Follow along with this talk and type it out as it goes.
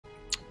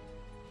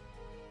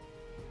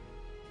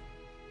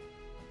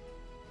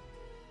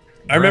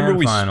I remember Grand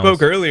we finals.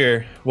 spoke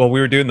earlier while we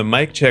were doing the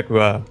mic check.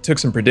 Took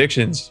some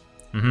predictions.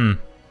 Mm-hmm.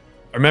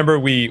 I remember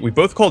we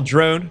both called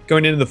drone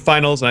going into the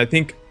finals, and I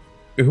think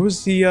who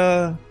was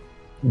the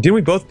didn't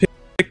we both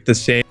pick the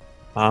same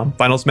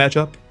finals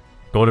matchup?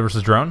 Godde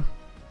versus Drone?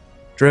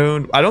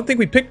 Drone. I don't think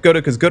we picked Godde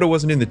because Godde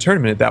wasn't in the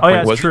tournament at that Oh point.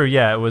 yeah, was it's true.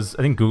 Yeah, it was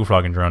I think Google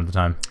Frog and Drone at the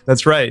time.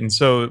 That's right. And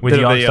so With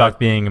the odds stock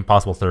being a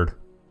possible third.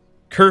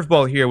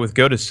 Curveball here with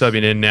Godde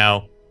subbing in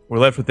now. We're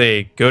left with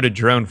a Godde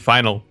Drone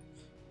final.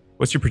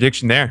 What's your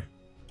prediction there?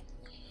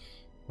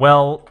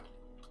 Well,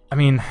 I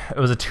mean, it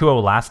was a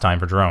 2-0 last time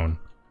for Drone.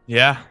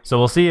 Yeah. So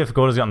we'll see if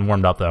Godde's gotten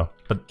warmed up though.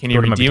 But Can he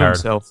Godde might be redeem tired.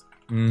 himself?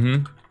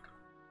 Mm-hmm.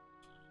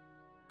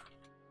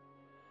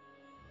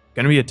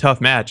 Gonna be a tough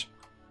match.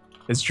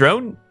 Has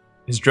Drone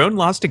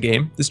lost a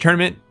game this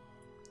tournament?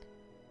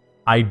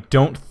 I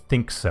don't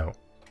think so.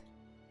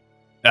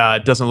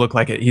 It doesn't look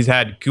like it. He's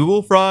had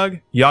Google Frog,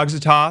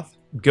 Yogg-Sothoth,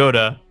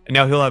 Godde, and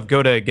now he'll have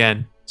Godde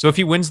again. So if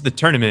he wins the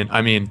tournament,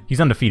 I mean,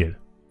 He's undefeated.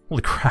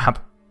 Holy crap.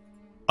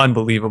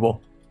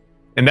 unbelievable.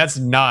 And that's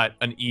not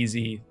an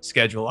easy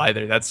schedule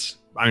either. That's,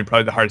 I mean,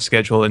 probably the hardest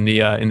schedule in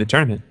the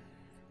tournament.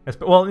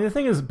 Well, the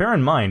thing is, bear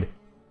in mind,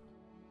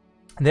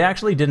 they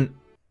actually didn't...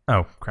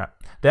 Oh,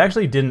 crap. They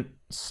actually didn't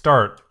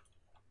start...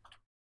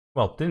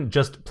 Well, didn't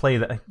just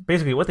play...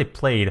 Basically, what they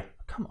played...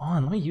 Come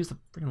on, let me use the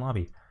freaking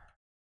lobby.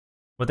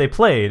 What they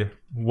played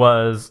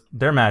was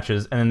their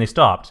matches, and then they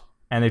stopped,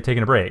 and they've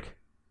taken a break.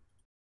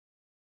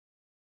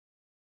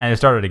 And they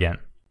started again.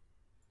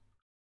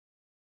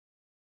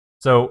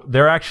 So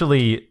they're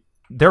actually...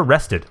 They're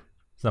rested,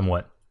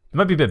 somewhat. They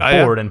might be a bit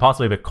bored and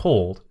possibly a bit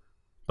cold,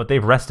 but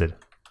they've rested.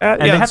 And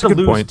yeah, they have to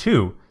lose, point.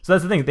 too. So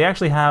that's the thing. They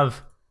actually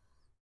have...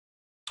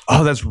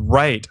 Oh, that's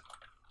right.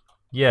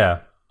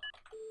 Yeah.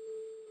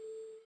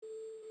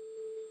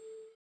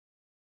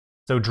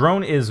 So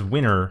Drone is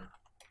winner.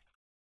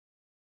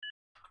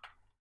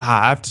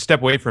 I have to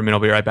step away for a minute.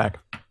 I'll be right back.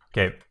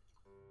 Okay.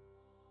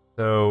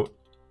 So...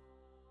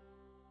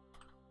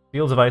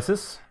 Fields of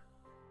Isis.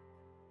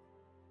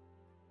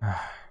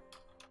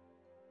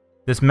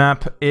 This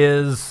map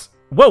is...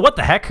 Whoa, what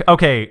the heck?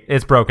 Okay,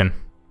 it's broken.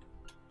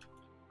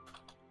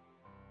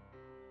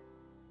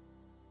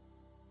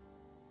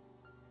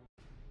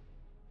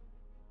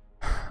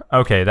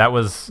 Okay, that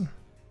was...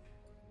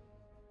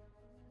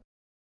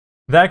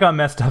 That got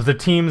messed up. The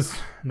teams...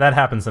 That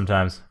happens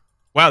sometimes.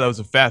 Wow, that was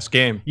a fast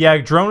game. Yeah,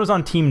 Drone was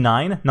on Team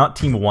 9, not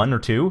Team 1 or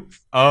 2.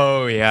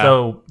 Oh, yeah.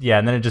 So, yeah,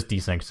 and then it just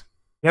desynced.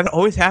 Yeah, that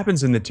always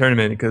happens in the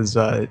tournament because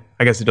I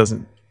guess it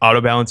doesn't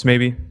auto-balance,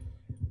 maybe.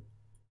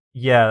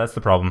 Yeah, that's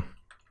the problem.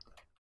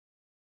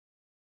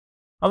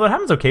 Although it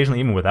happens occasionally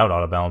even without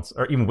auto-balance,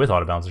 or even with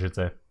auto-balance, I should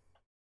say.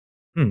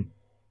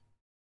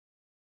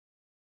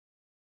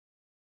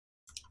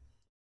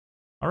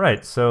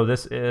 Alright, so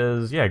this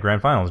is, yeah,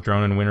 Grand Finals.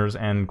 Drone in winners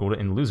and Godde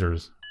in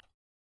losers.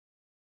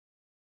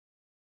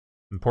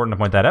 Important to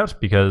point that out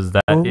because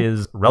that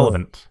is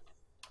relevant.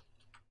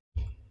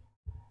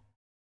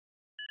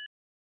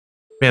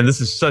 Man,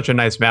 this is such a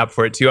nice map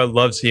for it, too. I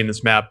love seeing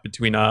this map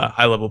between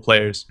high-level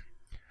players.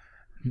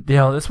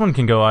 Yeah, this one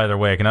can go either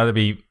way. It can either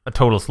be a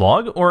total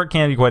slog, or it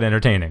can be quite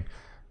entertaining.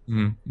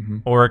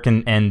 Or it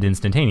can end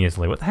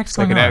instantaneously. What the heck's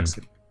going on?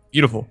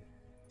 Beautiful.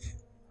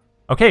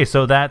 Okay,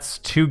 so that's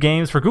 2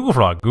 games for Google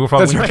Frog. Google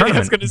Frog wins the tournament. I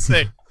was going to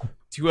say.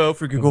 2-0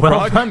 for Google Well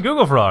Frog. done,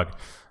 Google Frog.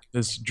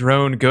 Does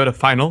Drone go to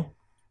final?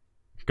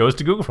 Goes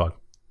to Google Frog.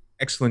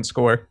 Excellent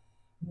score.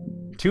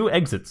 2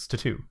 exits to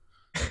 2.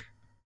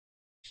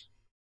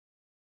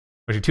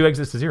 Actually, 2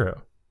 exits to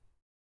 0.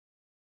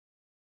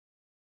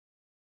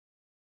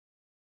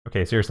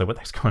 Okay, seriously, what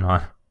the heck's going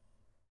on?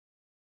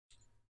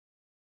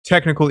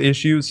 Technical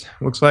issues,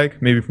 looks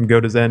like. Maybe from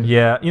Godde's end.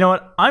 Yeah, you know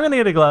what? I'm going to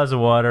get a glass of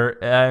water.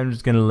 I'm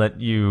just going to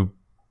let you,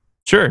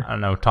 Sure. I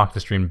don't know, talk the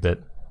stream a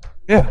bit.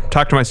 Yeah,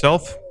 talk to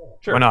myself.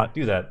 Sure. Why not?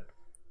 Do that.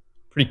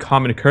 Pretty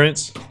common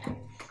occurrence.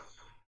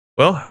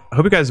 Well, I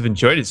hope you guys have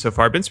enjoyed it so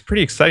far. Been some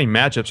pretty exciting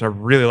matchups. I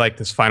really like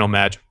this final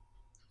match.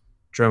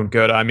 Drone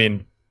Godde, I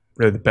mean,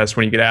 really the best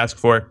one you could ask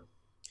for.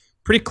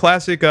 Pretty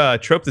classic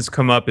trope that's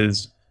come up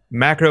is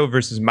macro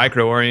versus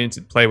micro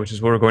oriented play, which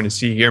is what we're going to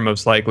see here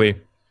most likely.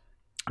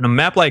 On a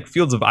map like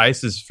Fields of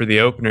Isis for the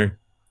opener,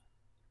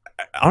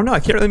 I don't know, I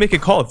can't really make a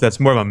call if that's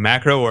more of a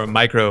macro or a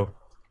micro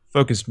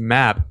focused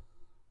map.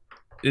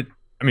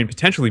 I mean,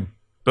 potentially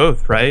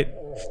both, right?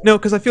 No,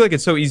 because I feel like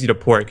it's so easy to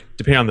pork,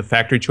 depending on the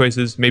factory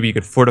choices. Maybe you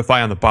could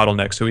fortify on the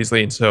bottleneck so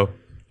easily, and so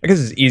I guess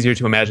it's easier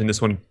to imagine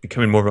this one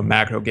becoming more of a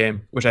macro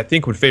game, which I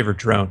think would favor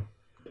Drone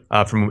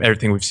from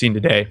everything we've seen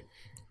today.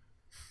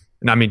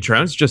 And I mean,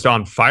 Drone's just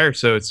on fire,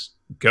 so it's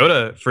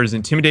Godde, for as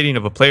intimidating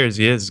of a player as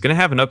he is going to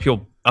have an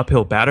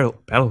uphill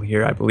battle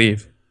here, I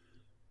believe.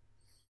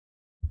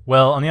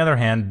 Well, on the other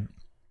hand,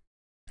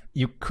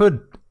 you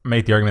could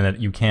make the argument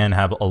that you can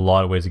have a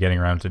lot of ways of getting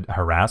around to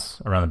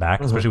harass around the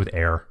back, especially with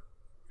air.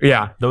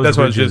 Yeah, Those that's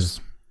what I was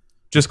ridges,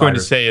 just going to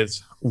say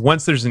is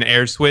once there's an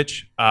air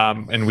switch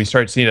and we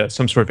start seeing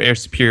some sort of air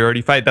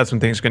superiority fight, that's when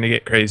things are going to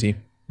get crazy.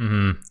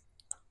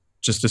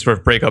 Just to sort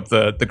of break up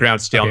the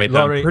ground stalemate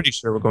that I'm pretty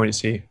sure we're going to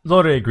see.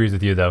 Lore agrees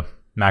with you, though.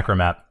 Macro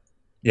map.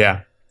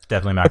 Yeah. It's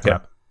definitely max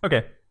map.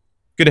 Okay.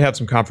 Good to have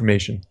some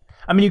confirmation.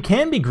 I mean, you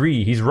can be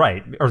greedy. He's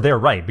right, or they're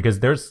right, because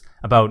there's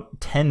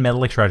about 10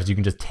 metal extractors you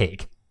can just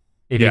take.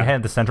 If you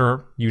head the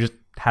center, you just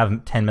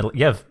have 10 metal.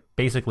 You have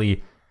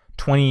basically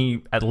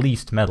 20 at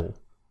least metal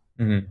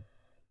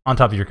on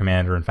top of your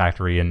commander and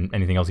factory and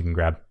anything else you can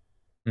grab.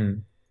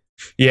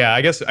 Yeah,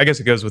 I guess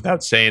it goes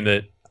without saying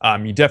that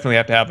you definitely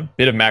have to have a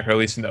bit of macro, at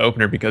least in the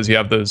opener, because you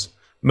have those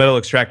metal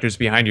extractors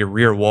behind your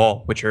rear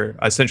wall, which are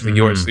essentially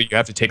yours, so you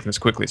have to take them as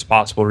quickly as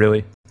possible,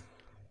 really.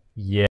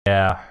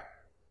 Yeah.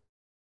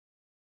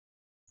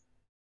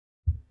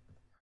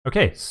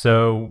 Okay,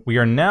 so we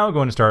are now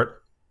going to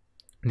start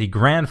the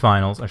grand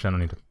finals. Actually, I don't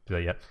need to do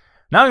that yet.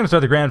 Now we're going to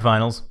start the grand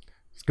finals.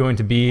 It's going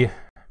to be,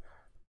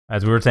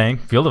 as we were saying,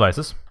 field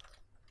devices.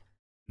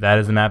 That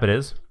is the map it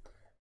is.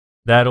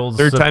 That old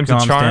third time's a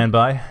charm.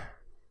 Standby.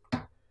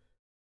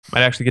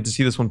 Might actually get to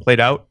see this one played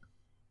out.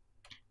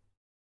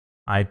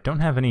 I don't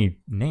have any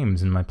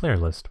names in my player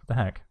list. What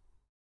the heck?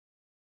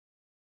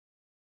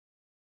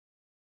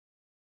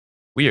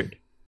 Weird.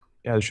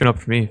 Yeah, they're showing up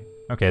for me.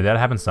 Okay, that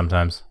happens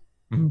sometimes.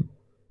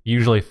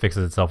 Usually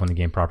fixes itself when the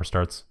game proper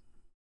starts.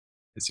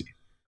 Let's see.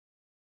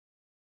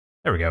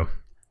 There we go.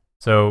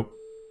 So,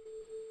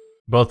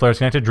 both players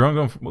connected. Drone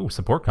going for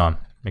support com.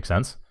 Makes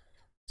sense.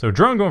 So,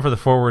 Drone going for the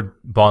forward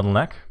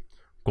bottleneck.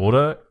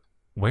 Godde,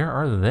 where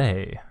are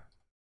they?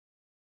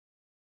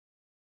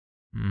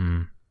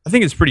 I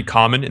think it's pretty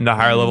common in the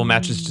higher level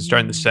matches to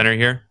start in the center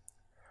here.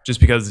 Just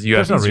because you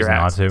have no reason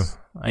not to.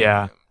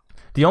 Yeah.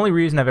 The only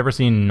reason I've ever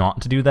seen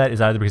not to do that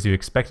is either because you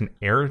expect an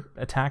air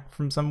attack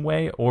from some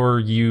way, or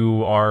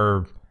you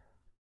are...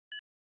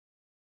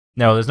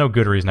 No, there's no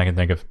good reason I can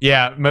think of.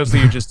 Yeah,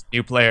 mostly you're just a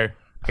new player.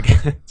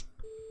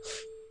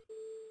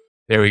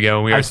 There we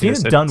go. I've seen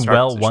it done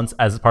well once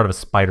as part of a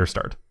spider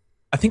start.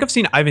 I think I've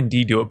seen Ivan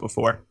D do it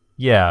before.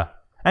 Yeah.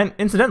 And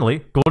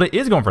incidentally, Godde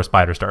is going for a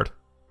spider start.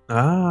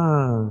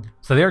 Ah.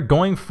 So they're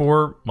going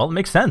for... Well, it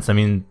makes sense. I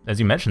mean,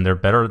 as you mentioned, they're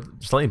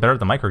slightly better at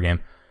the micro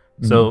game.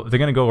 So they're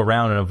going to go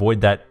around and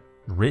avoid that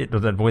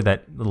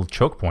little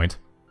choke point.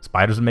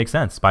 Spiders would make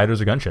sense.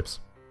 Spiders or gunships.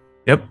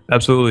 Yep,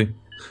 absolutely.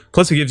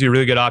 Plus, it gives you a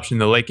really good option in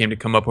the late game to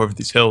come up over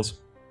these hills.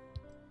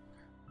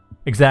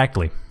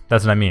 Exactly.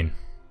 That's what I mean.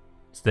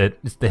 It's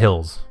the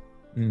hills.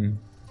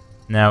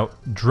 Now,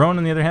 drone,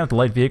 on the other hand, with the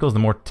light vehicle is the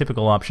more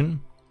typical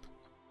option.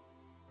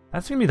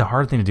 That's going to be the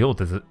hard thing to deal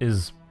with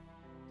is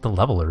the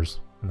levelers,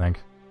 I think.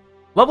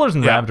 Levelers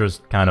and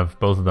Ravagers, kind of,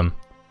 both of them.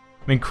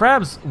 I mean,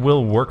 crabs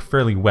will work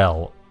fairly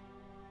well.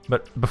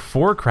 But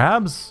before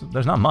crabs,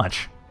 there's not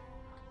much.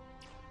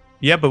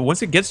 Yeah, but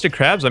once it gets to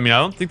crabs, I mean, I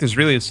don't think there's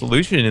really a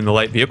solution in the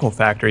light vehicle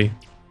factory.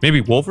 Maybe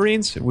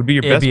Wolverines would be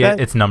your best bet?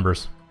 It's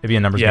numbers. It'd be a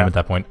numbers game at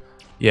that point.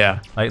 Yeah.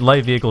 Like,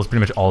 light vehicle is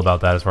pretty much all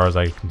about that as far as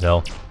I can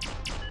tell.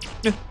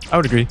 Yeah, I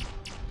would agree.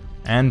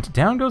 And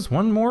down goes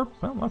one more.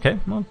 Well, okay.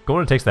 Well,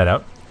 Godde takes that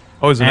out.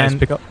 Always a nice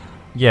pickup.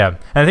 Yeah. And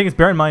I think it's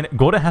bear in mind,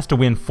 Godde has to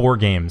win 4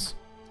 games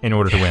in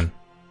order to win.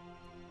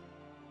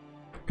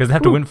 Because they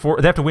have to win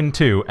 4, they have to win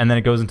 2, and then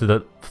it goes into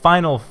the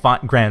final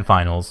grand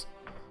finals.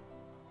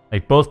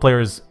 Like both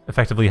players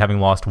effectively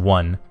having lost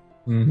 1,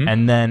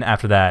 and then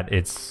after that,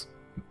 it's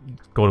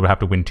Godde would have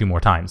to win 2 more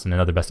times in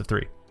another best of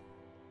 3.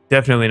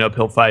 Definitely an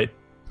uphill fight.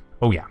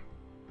 Oh yeah.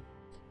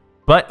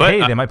 But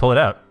hey, they might pull it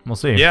out. We'll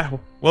see. Yeah.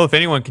 Well, if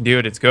anyone can do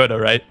it, it's Godde,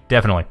 right?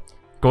 Definitely.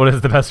 Godde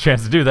has the best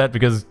chance to do that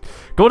because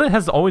Godde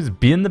has always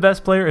been the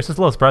best player. It's just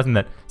a little surprising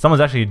that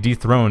someone's actually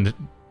dethroned.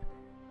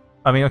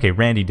 I mean, okay,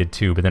 Randy did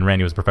too, but then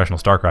Randy was a professional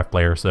StarCraft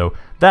player, so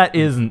that's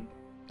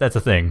a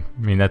thing.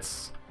 I mean,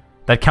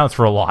 that counts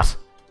for a lot.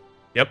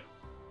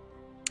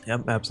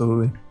 Yep,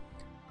 absolutely.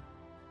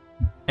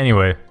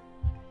 Anyway,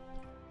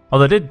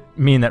 although it did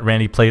mean that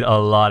Randy played a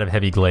lot of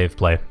heavy glaive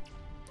play.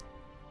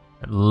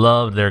 I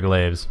loved their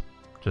glaives.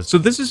 So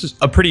this is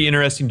a pretty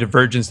interesting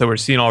divergence that we're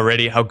seeing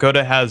already. How Godde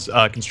has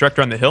a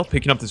constructor on the hill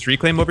picking up this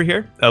reclaim over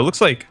here. Looks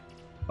like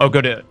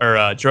Godde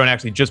or Drone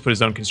actually just put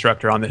his own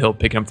constructor on the hill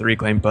picking up the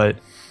reclaim, but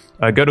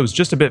Godde was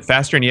just a bit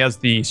faster, and he has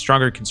the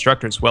stronger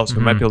constructor as well, so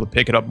he might be able to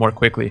pick it up more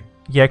quickly.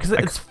 Yeah, because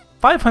it's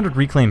 500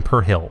 reclaim per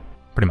hill,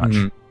 pretty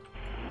much.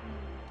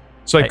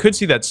 So I could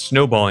see that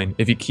snowballing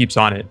if he keeps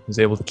on it. He's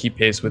able to keep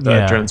pace with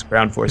Drone's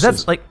ground forces.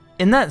 That's like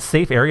in that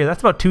safe area.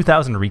 That's about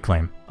 2,000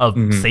 reclaim of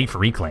safe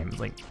reclaim.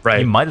 Like,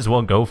 you might as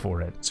well go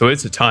for it. So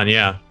it's a ton,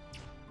 yeah.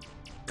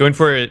 Going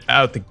for it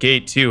out the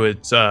gate too,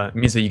 it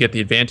means that you get the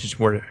advantage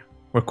more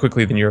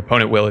quickly than your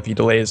opponent will if he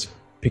delays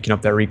picking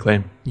up that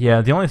reclaim.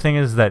 Yeah, the only thing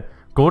is that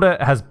Godde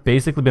has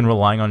basically been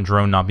relying on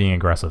Drone not being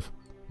aggressive.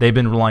 They've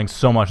been relying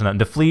so much on that.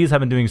 The fleas have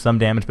been doing some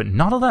damage, but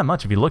not all that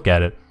much if you look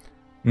at it.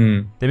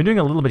 They've been doing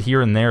a little bit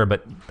here and there,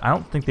 but I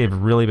don't think they've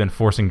really been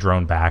forcing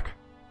Drone back.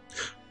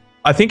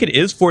 I think it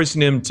is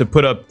forcing him to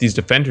put up these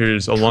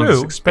defenders along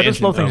this expansion. That does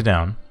slow things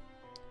down.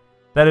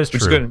 That is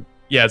true.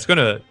 It's going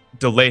to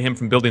delay him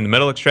from building the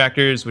metal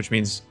extractors, which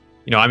means,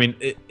 I mean,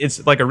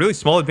 it's like a really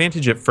small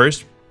advantage at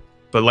first,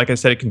 but like I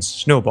said, it can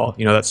snowball.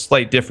 That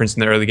slight difference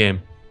in the early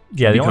game.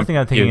 Yeah, the only thing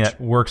I'm thinking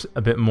that works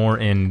a bit more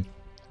in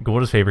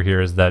Godde's favor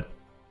here is that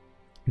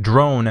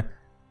Drone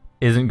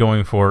isn't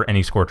going for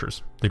any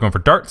Scorchers. They're going for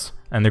darts,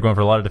 and they're going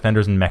for a lot of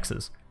defenders and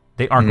mexes.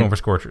 They aren't going for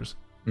Scorchers,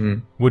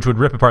 which would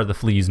rip apart the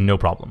fleas no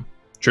problem.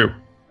 True.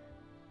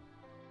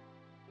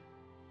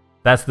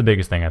 That's the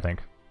biggest thing, I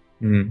think.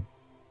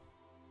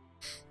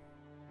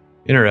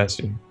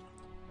 Interesting.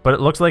 But it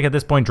looks like at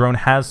this point, Drone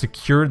has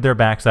secured their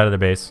backside of the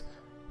base,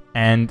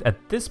 and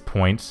at this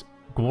point,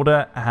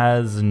 Godde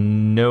has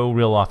no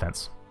real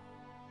offense.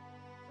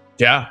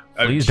 Yeah.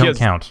 Fleas don't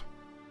count.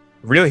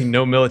 Really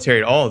no military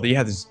at all.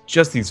 Yeah, there's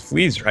just these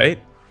fleas, right?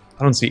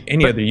 I don't see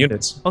any other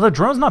units. Although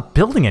Drone's not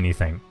building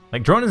anything.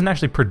 Like, Drone isn't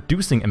actually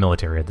producing a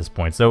military at this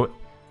point, so,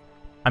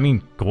 I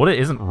mean, Godde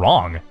isn't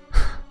wrong.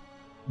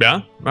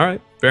 Yeah,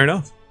 alright, fair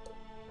enough.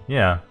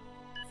 Yeah.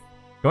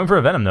 Going for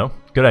a Venom, though.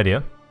 Good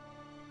idea.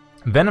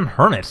 Venom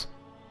Hermit.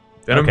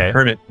 Venom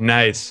Hermit,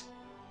 nice.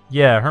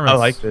 Yeah, Hermit. I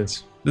like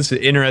this. This is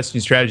an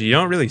interesting strategy. You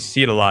don't really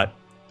see it a lot,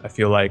 I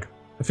feel like.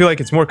 I feel like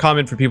it's more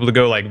common for people to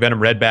go like Venom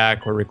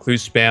Redback or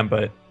Recluse spam,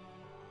 but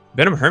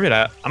Venom Hermit,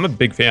 I'm a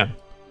big fan.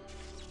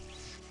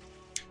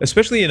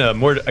 Especially in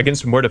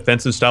against a more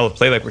defensive style of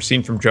play like we're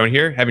seeing from Drone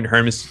here, having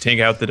Hermits to tank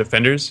out the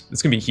defenders,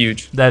 it's gonna be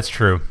huge. That's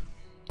true.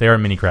 They are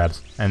mini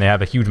crabs, and they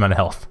have a huge amount of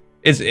health.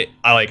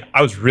 I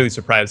was really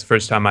surprised the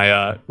first time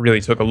I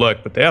really took a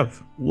look, but they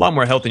have a lot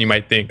more health than you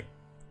might think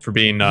for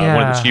being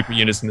one of the cheaper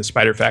units in the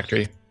Spider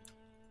Factory.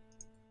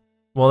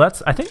 Well,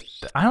 I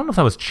don't know if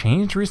that was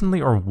changed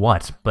recently or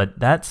what, but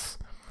that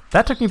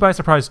took me by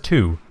surprise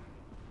too.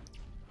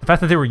 The fact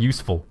that they were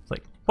useful. It's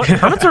like, what?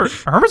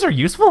 Hermits are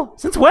useful?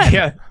 Since when?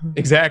 Yeah,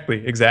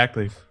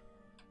 exactly.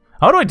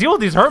 How do I deal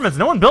with these hermits?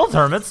 No one builds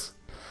hermits.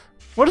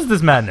 What is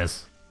this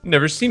madness?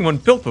 Never seen one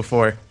built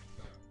before.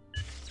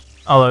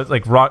 Although,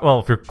 like, if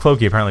you're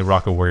Cloaky, apparently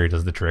Rocco Warrior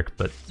does the trick,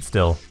 but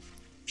still.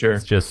 Sure.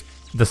 It's just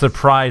the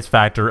surprise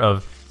factor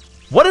of,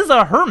 what is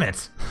a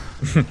hermit?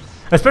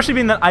 Especially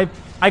being that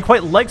I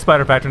quite like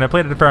Spider Factory and I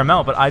played it a fair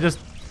amount, but I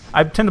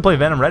tend to play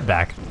Venom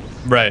Redback.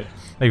 Right.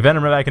 Like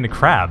Venom Redback into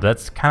Crab.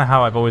 That's kind of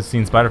how I've always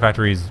seen Spider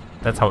Factories.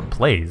 That's how it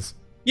plays.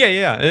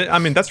 Yeah. I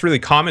mean, that's really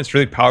common. It's a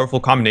really powerful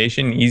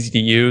combination, easy to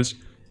use.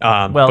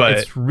 But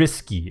it's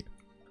risky.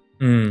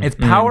 It's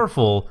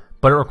powerful,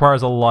 but it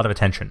requires a lot of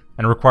attention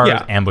and it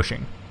requires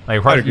ambushing. Like, it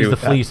requires you to use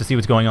the fleas to see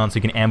what's going on so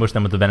you can ambush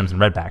them with the Venoms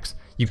and Redbacks.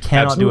 You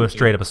cannot do a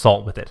straight up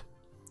assault with it.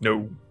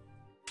 No,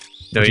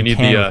 you need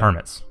the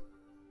hermits.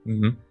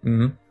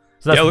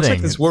 So it looks like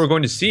this is what we're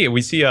going to see.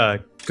 We see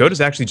Godde's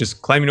actually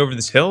just climbing over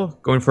this hill,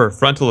 going for a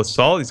frontal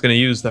assault. He's going to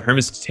use the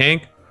Hermits to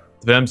tank,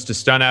 the Venoms to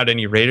stun out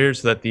any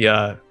raiders so that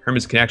the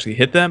Hermits can actually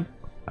hit them.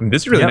 I mean,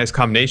 this is a really nice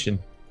combination.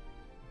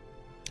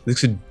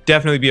 This could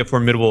definitely be a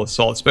formidable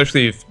assault,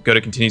 especially if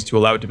Godde continues to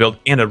allow it to build,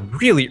 and a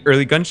really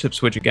early gunship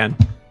switch again.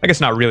 I guess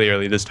not really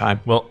early this time.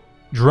 Well,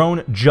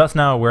 Drone just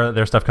now aware that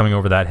there's stuff coming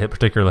over that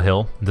particular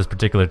hill at this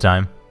particular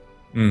time.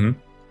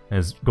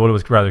 As Godde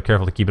was rather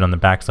careful to keep it on the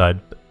backside.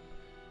 But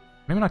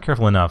maybe not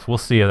careful enough. We'll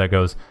see how that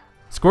goes.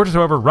 Scorchers,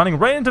 however, running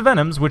right into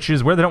Venoms, which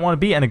is where they don't want to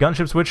be, and a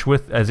gunship switch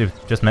with, as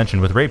you've just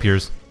mentioned, with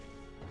Rapiers.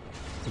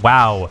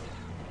 Wow.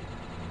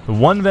 The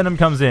one Venom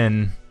comes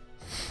in.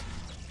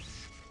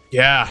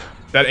 Yeah,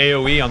 that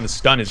AoE on the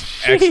stun is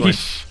excellent.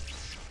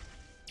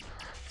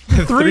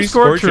 Three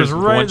Scorchers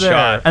right there.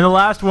 Shot. And the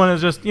last one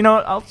is just, you know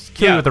what, I'll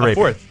kill you with the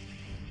Rapier.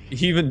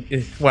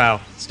 Fourth. Wow,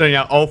 stunning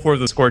out all four of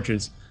the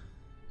Scorchers.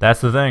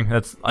 That's the thing.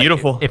 That's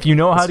beautiful. If you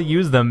know how to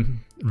use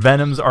them,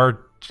 Venoms are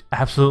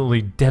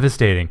absolutely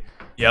devastating.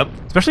 Yep.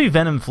 Especially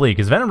Venom Flea,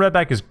 because Venom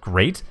Redback is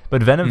great,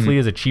 but Venom Flea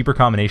is a cheaper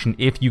combination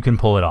if you can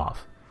pull it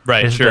off.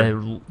 Right, it's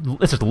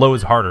just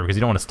loads harder because you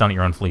don't want to stun at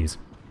your own fleas.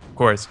 Of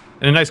course.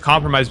 And a nice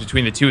compromise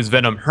between the two is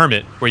Venom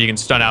Hermit, where you can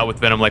stun out with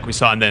Venom like we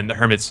saw, and then the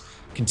Hermits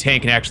can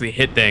tank and actually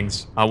hit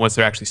things once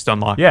they're actually stun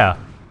locked. Yeah.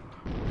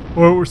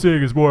 What we're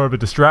seeing is more of a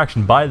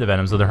distraction by the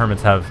Venoms, so the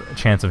Hermits have a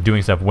chance of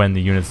doing stuff when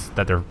the units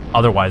that they're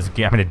otherwise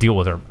having to deal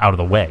with are out of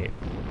the way.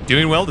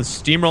 Doing well to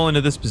steamroll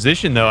into this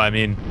position, though. I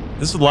mean,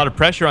 this is a lot of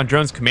pressure on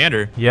Drone's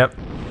commander. Yep.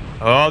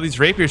 Oh, these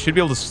Rapiers should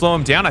be able to slow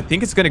him down. I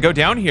think it's going to go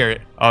down here.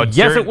 Oh,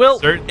 yes, it will.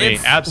 Certainly,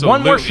 absolutely.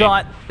 One more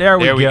shot. There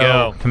we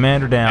go.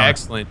 Commander down.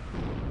 Excellent.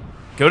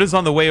 Godde's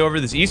on the way over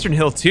this eastern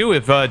hill, too,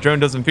 if Drone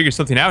doesn't figure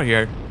something out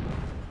here.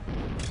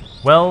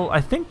 Well,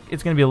 I think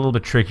it's going to be a little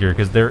bit trickier,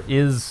 because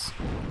there's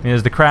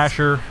the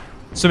Crasher.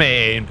 Some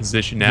AA in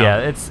position now. Yeah,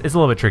 it's a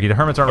little bit tricky. The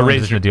Hermits aren't really in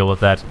position to deal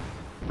with that.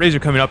 Razor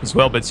coming up as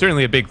well, but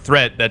certainly a big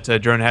threat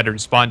that Drone had to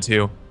respond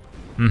to.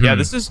 Yeah,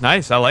 this is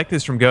nice. I like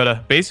this from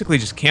Godde. Basically,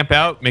 just camp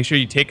out, make sure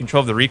you take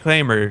control of the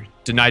reclaim, or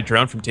deny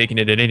Drone from taking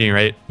it at any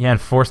rate. Yeah,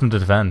 and force them to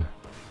defend.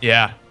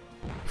 Yeah.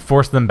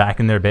 Force them back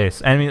in their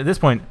base. And I mean, at this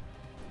point,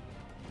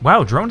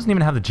 wow, Drone doesn't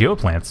even have the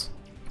geoplants.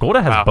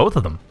 Godde has both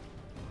of them.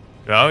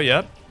 Oh,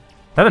 yep.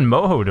 They haven't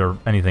mohoed or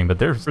anything, but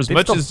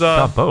they've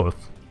got both.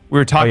 We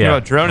were talking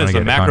about Drone as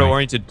a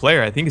macro-oriented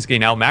player. I think he's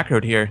getting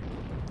out-macroed here.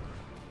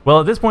 Well,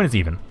 at this point, it's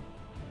even.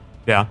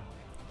 Yeah.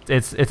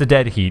 It's a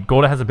dead heat.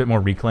 Godde has a bit more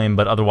reclaim,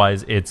 but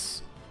otherwise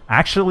it's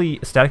actually,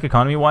 static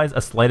economy-wise,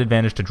 a slight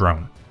advantage to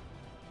Drone.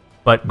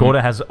 But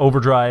Godde has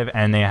overdrive,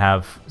 and they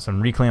have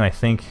some reclaim, I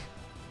think.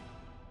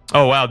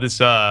 Oh, wow. This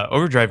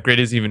overdrive grid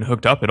isn't even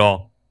hooked up at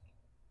all.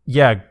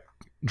 Yeah,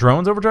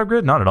 drones overdrive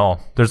grid? Not at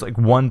all. There's like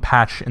one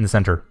patch in the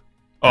center.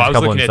 Oh, I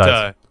was looking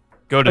at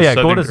Godde's yeah,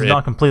 southern Godde's is grid.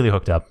 not completely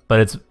hooked up, but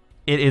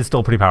it is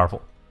still pretty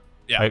powerful.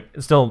 Yeah. Like,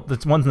 still, the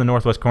ones in the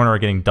northwest corner are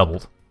getting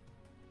doubled.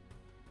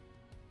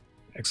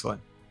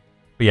 Excellent.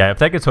 But yeah, if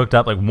that gets hooked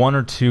up, like 1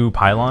 or 2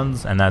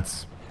 pylons, and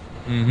that's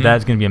going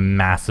to be a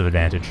massive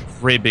advantage.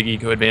 Great big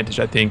eco advantage,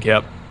 I think.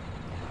 Yep.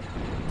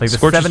 Like the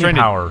Scorch is 70 trying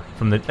to power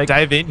from the... Like,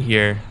 dive in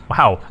here.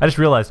 wow, I just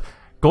realized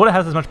Godde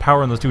has as much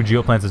power in those 2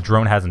 geoplants as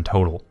Drone has in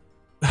total.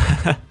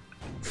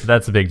 So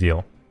that's a big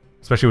deal,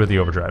 especially with the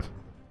overdrive.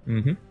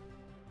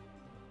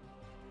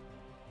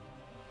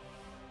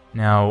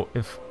 Now,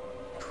 if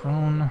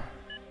Drone...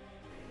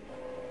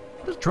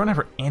 What does Drone have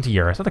for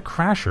anti-air? I saw the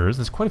Crashers.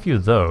 There's quite a few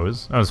of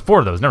those. Oh, there's 4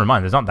 of those. Never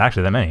mind. There's not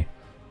actually that many.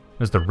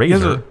 There's the He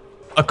has Razor.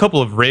 a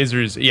couple of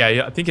razors.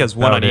 Yeah, I think he has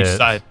one on each it.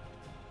 side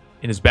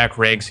in his back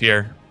ranks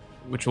here,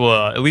 which will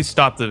at least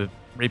stop the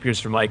rapiers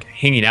from like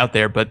hanging out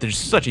there. But there's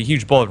such a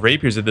huge ball of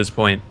rapiers at this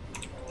point.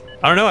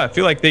 I don't know. I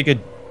feel like they could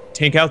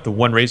tank out the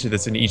one razor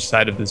that's in each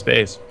side of this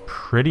base.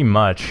 Pretty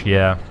much,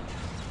 yeah.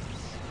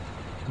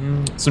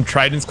 Some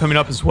tridents coming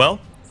up as well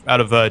out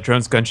of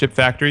Drone's gunship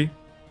factory.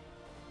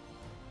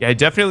 Yeah, he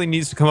definitely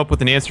needs to come up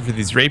with an answer for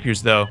these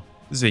rapiers, though.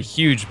 This is a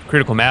huge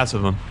critical mass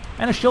of them.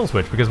 And a shield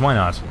switch, because why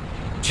not?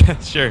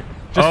 Sure.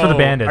 Just for the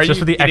bandits, just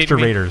for the extra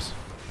me? raiders.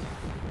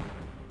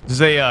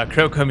 There's a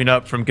crow coming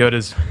up from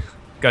Godde's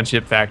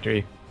gunship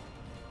factory.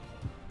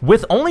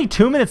 With only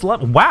 2 minutes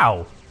left.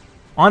 Wow!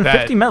 On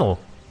 50 metal.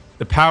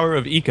 The power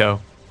of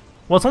eco.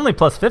 Well, it's only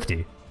plus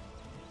 50.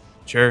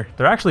 Sure.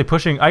 They're actually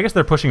pushing... I guess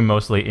they're pushing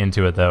mostly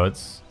into it, though.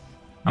 It's...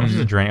 How much is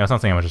it draining? I was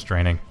not saying how much it's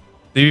draining.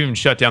 They even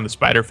shut down the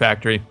spider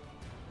factory.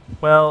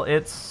 Well,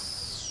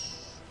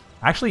 it's...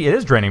 Actually, it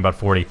is draining about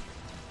 40.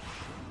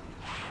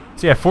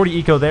 So yeah, 40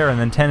 eco there, and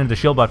then 10 into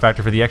shield bot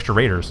factor for the extra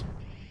raiders.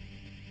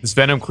 This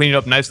Venom cleaning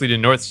up nicely to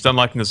north, stun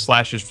locking the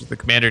slashes for the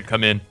commander to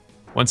come in.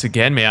 Once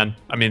again, man.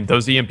 I mean,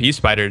 those EMP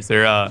spiders,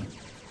 they're, I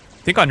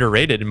think,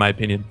 underrated, in my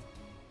opinion.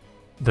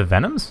 The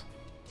Venoms?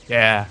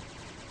 Yeah.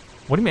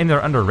 What do you mean they're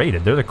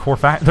underrated? They're the core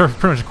they're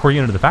pretty much the core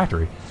unit of the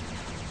factory.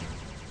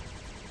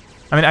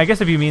 I mean, I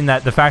guess if you mean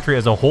that the factory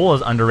as a whole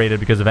is underrated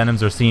because the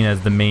Venoms are seen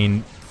as the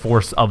main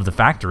force of the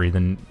factory,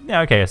 then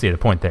yeah, okay, I see the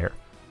point there.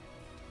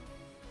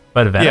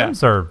 But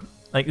Venoms are...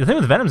 Like, the thing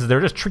with Venoms is they're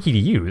just tricky to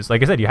use.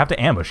 Like I said, you have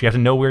to ambush. You have to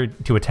know where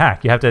to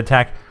attack. You have to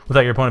attack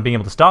without your opponent being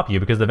able to stop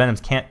you because the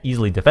Venoms can't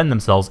easily defend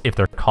themselves if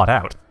they're caught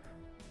out.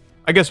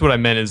 I guess what I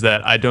meant is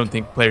that I don't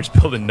think players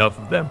build enough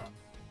of them.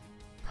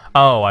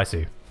 Oh, I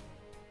see.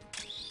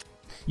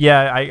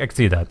 Yeah, I can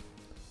see that.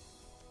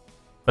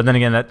 But then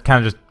again, that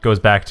kind of just goes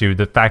back to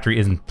the factory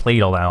isn't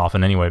played all that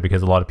often anyway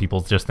because a lot of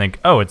people just think,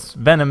 oh, it's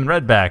Venom and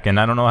Redback, and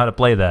I don't know how to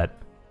play that.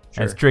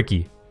 Sure. It's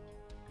tricky.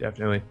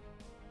 Definitely.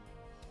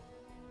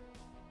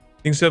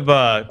 Things have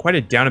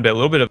quieted down a bit. A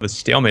little bit of a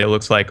stalemate, it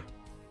looks like.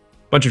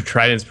 Bunch of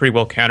tridents pretty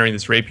well countering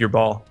this rapier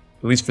ball,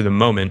 at least for the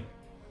moment.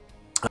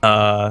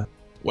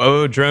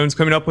 Whoa, drone's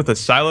coming up with a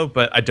silo,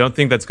 but I don't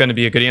think that's going to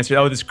be a good answer.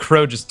 Oh, this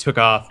crow just took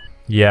off.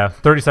 Yeah,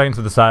 30 seconds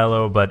with the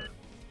silo, but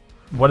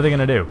what are they going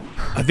to do?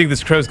 I think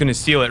this crow's going to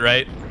steal it,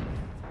 right?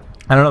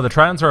 I don't know. The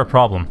tridents are a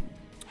problem.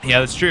 Yeah,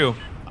 that's true.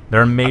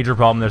 They're a major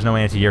problem. There's no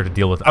anti-air to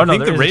deal with. Oh, no,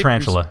 think there the is a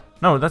tarantula.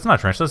 No, that's not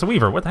a tarantula. That's a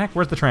weaver. What the heck?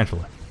 Where's the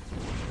tarantula?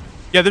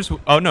 Yeah, there's...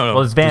 Oh, no.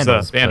 Well, it's vandals.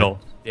 There's a vandal.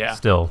 Yeah.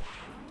 Still.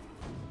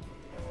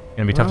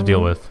 Gonna be tough to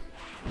deal with.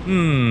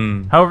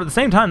 Hmm. However, at the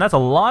same time, that's a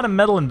lot of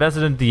metal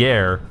invested into the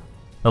air.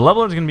 The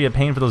leveler is going to be a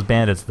pain for those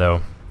bandits,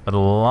 though. But a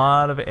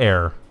lot of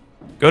air.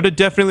 Godde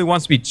definitely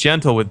wants to be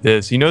gentle with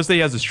this. He knows that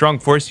he has a strong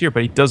force here,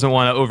 but he doesn't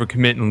want to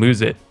overcommit and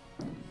lose it.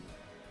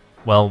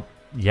 Well,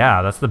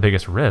 yeah, that's the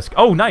biggest risk.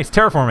 Oh, nice!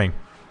 Terraforming!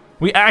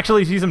 We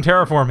actually see some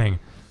terraforming.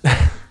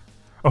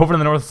 Over to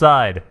the north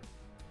side.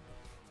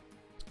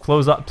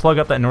 Plug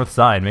up that north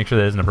side. Make sure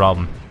that isn't a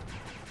problem.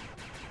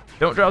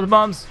 Don't drop the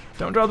bombs!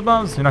 Don't drop the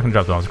bombs! You're not going to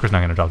drop the bombs. Of course, not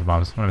going to drop the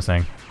bombs. What am I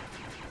saying?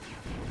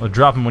 Well,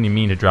 drop them when you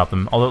mean to drop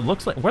them. Although it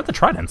looks like... Where are the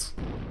tridents?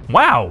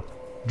 Wow!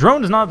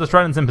 Drone does not have the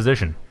tridents in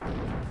position.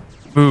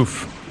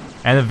 Oof.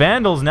 And the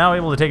Vandal's now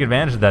able to take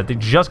advantage of that. They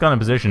just got in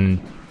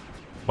position.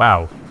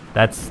 Wow.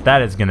 That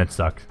is going to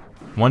suck.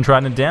 One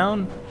trident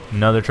down.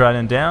 Another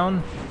trident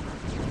down.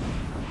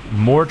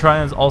 More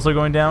tridents also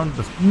going down.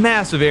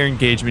 Massive air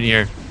engagement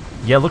here.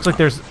 Yeah, it looks like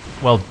there's...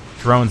 Well,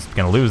 Drone's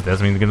going to lose this.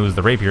 I mean, they're going to lose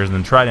the rapiers and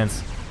then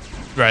tridents.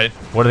 Right.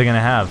 What are they going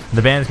to have?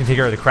 The bandits can take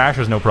care of the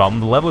crashers, no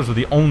problem. The levelers were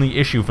the only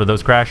issue for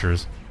those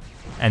crashers.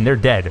 And they're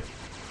dead.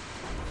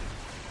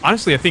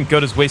 Honestly, I think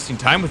Godde's wasting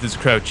time with his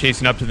crow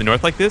chasing up to the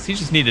north like this. He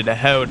just needed to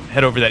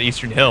head over that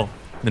eastern hill,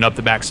 then up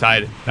the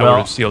backside. That would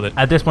have sealed it.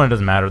 At this point, it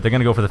doesn't matter. They're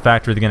going to go for the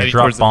factory. They're going to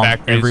drop bombs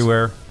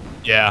everywhere.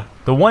 Yeah.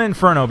 The one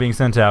Inferno being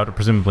sent out, or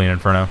presumably an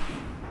Inferno,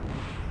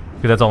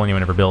 because that's all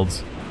anyone ever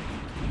builds.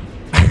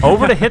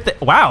 Over to hit the...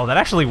 Wow, that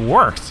actually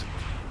worked.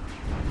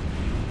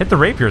 Hit the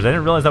rapiers. I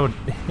didn't realize that would...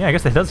 Yeah, I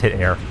guess that does hit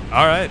air.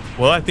 All right.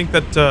 Well, I think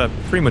that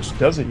pretty much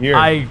does it here.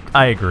 I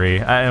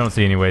agree. I don't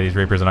see any way these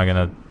rapiers are not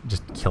going to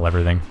just kill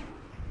everything.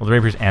 Well, the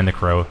rapiers and the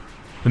crow.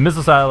 The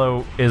missile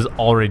silo is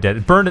already dead.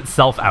 It burned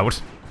itself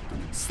out.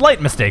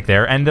 Slight mistake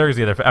there, and there's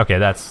the other... Okay,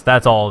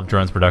 that's all of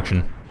Drone's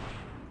production.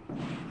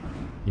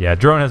 Yeah,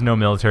 Drone has no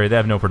military, they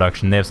have no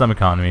production, they have some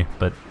economy,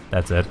 but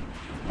that's it.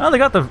 Oh, they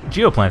got the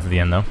geoplants at the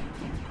end, though.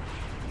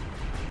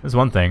 There's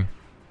one thing.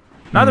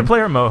 Neither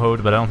player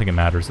mohoed, but I don't think it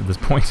matters at this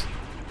point.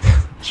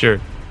 Sure.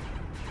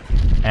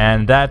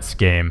 And that's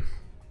game.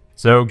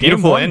 So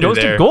game one goes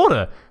to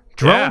Godde.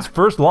 Drone's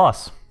first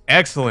loss.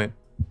 Excellent.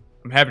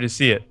 I'm happy to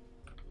see it.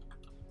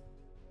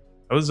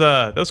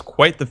 That was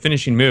quite the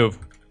finishing move.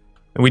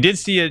 And we did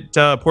see it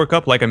pork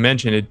up, like I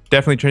mentioned. It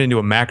definitely turned into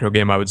a macro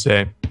game, I would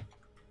say.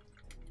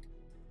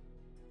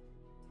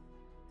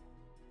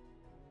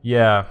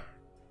 Yeah.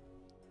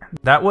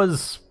 That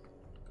was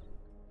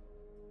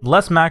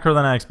less macro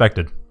than I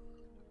expected.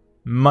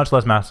 Much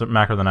less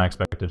macro than I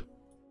expected.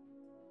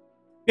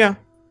 Yeah.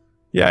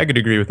 Yeah, I could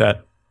agree with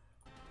that.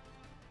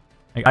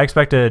 I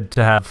expected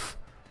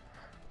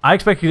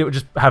it would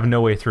just have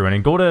no way through.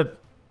 And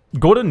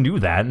Godde knew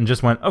that and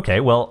just went, okay,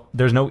 well,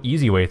 there's no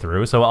easy way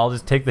through, so I'll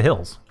just take the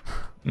hills.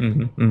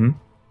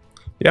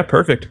 Yeah,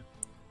 perfect.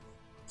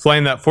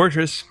 Flying that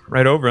fortress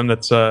right over him,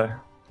 that's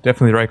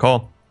definitely the right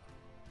call.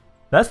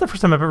 That's the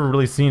first time I've ever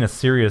really seen a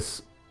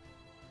serious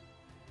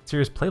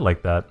play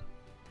like that.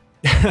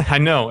 I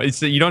know.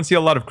 You don't see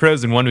a lot of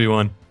crows in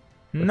 1v1.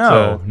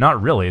 No,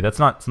 not really. That's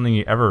not something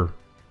you ever...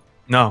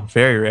 No,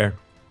 very rare.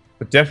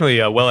 But definitely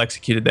well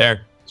executed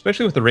there.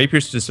 Especially with the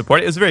rapiers to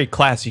support it. It was a very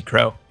classy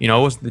crow. You know,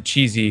 it wasn't the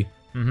cheesy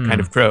kind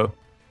of crow.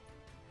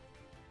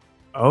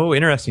 Oh,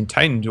 interesting.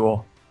 Titan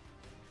duel.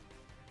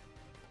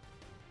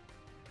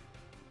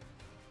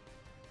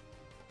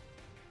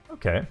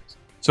 Okay.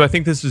 So I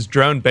think this is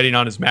Drone betting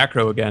on his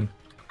macro again.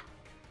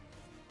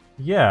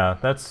 Yeah,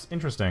 that's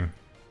interesting.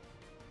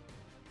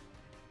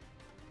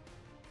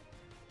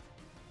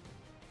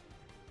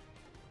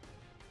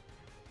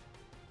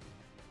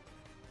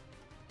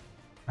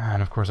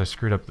 And of course I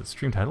screwed up the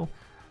stream title.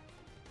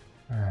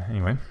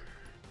 Anyway.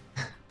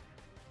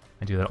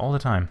 I do that all the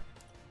time.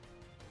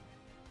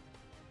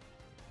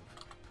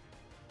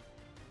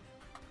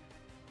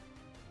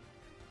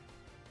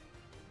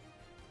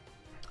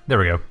 There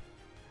we go.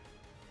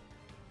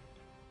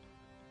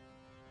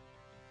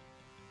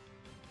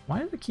 Why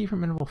did the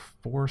keyframe interval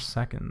 4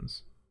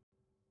 seconds?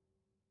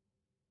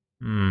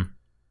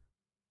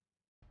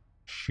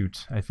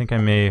 Shoot, I think I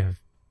may have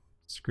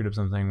screwed up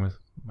something with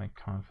my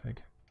config.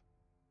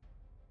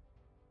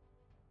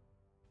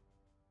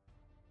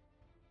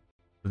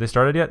 Have they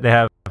started yet? They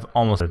have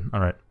almost.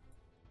 Alright.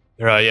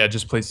 They're, yeah,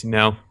 just placing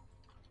now.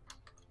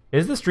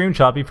 Is the stream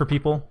choppy for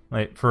people?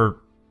 Like, for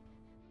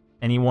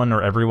anyone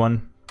or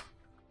everyone?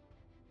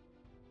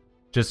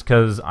 Just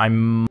because I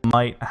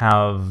might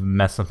have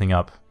messed something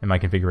up in my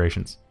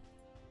configurations.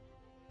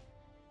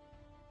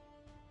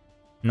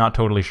 Not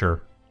totally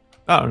sure.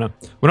 I don't know.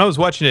 When I was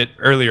watching it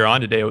earlier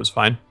on today, it was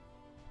fine.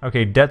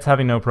 Okay, Det's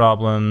having no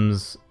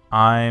problems.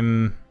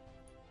 I'm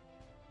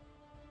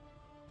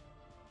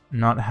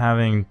not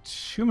having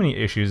too many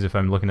issues if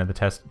I'm looking at the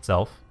test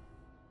itself.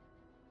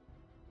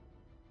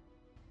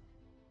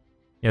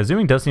 Yeah,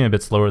 zooming does seem a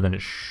bit slower than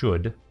it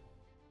should.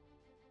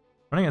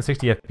 Running at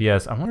 60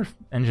 FPS, I wonder if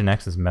Engine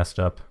X is messed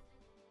up.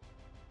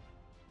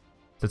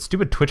 That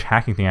stupid Twitch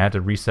hacking thing, I had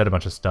to reset a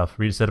bunch of stuff,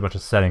 reset a bunch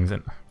of settings,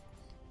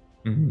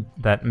 and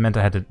that meant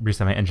I had to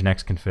reset my Engine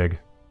X config.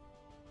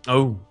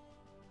 Oh.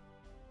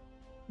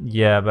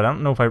 Yeah, but I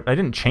don't know if I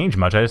didn't change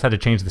much, I just had to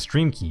change the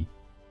stream key.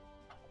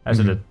 I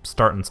just had to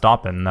start and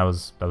stop it, and that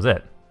was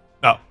it.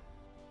 Oh.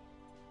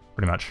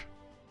 Pretty much.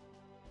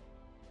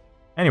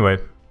 Anyway,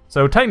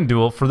 so Titan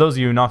Duel, for those of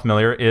you not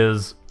familiar,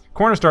 is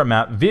corner start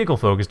map, vehicle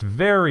focused,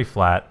 very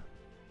flat.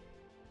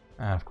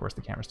 Of course, the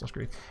camera's still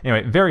screwed.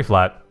 Anyway, very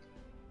flat.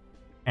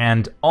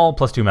 And all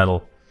 +2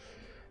 metal.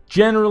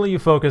 Generally, you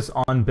focus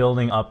on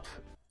building up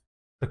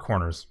the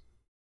corners.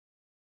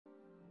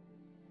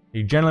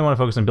 You generally want to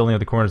focus on building up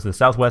the corners to the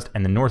southwest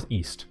and the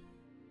northeast.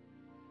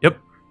 Yep,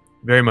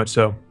 very much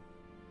so.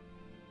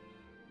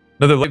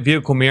 Another light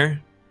vehicle mirror.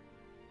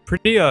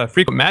 Pretty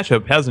frequent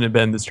matchup, hasn't it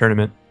been, this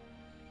tournament?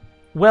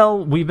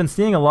 Well, we've been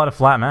seeing a lot of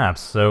flat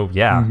maps, so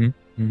yeah.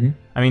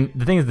 I mean,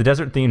 the thing is, the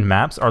desert-themed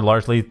maps are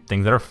largely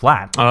things that are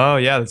flat. Oh,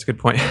 yeah, that's a good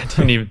point. I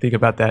didn't even think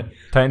about that.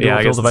 Titan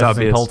Duel, Devices,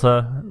 and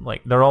Kulta,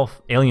 like, they're all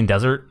Alien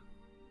Desert.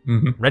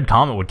 Red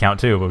Comet would count,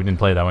 too, but we didn't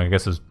play that one. I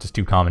guess it was just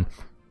too common.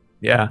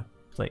 Yeah.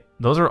 It's like,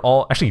 those are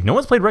all... Actually, no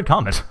one's played Red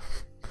Comet.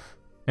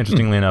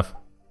 Interestingly enough.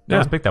 No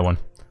one's picked that one.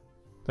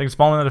 It's like it's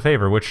fallen out of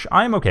favor, which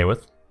I'm okay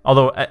with.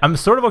 Although, I'm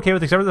sort of okay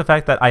with, except for the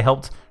fact that I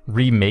helped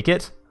remake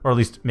it, or at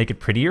least make it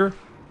prettier.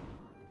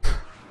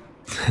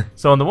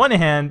 So on the one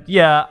hand,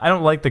 yeah, I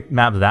don't like the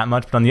map that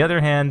much, but on the other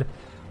hand,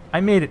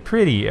 I made it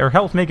pretty, or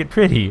helped make it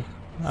pretty.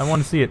 I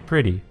want to see it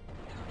pretty.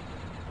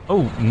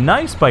 Oh,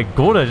 nice by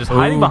Godde, just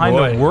hiding behind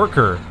the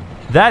worker.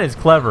 That is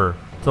clever.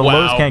 So the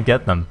lows can't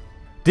get them.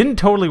 Didn't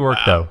totally work,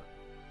 though.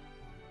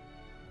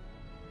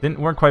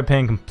 Weren't quite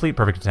paying complete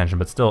perfect attention,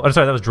 but still... Oh,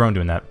 sorry, that was Drone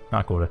doing that,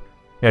 not Godde.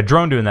 Yeah,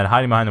 Drone doing that,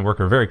 hiding behind the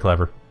worker, very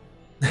clever.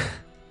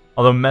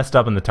 Although messed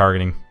up in the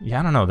targeting. Yeah,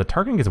 I don't know, the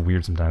targeting gets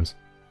weird sometimes.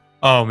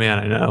 Oh, man,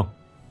 I know.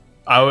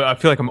 I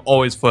feel like I'm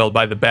always foiled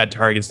by the bad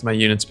targets that my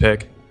units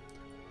pick.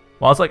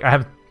 Well, it's like I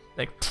have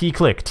like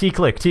T-click,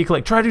 T-click,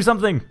 T-click. Try to do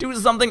something. Do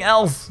something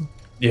else.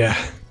 Yeah.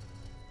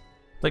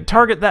 Like,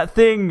 target that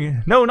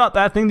thing. No, not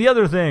that thing. The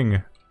other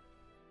thing.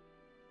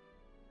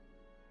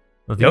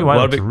 Well, the UI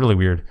looks really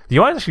weird. The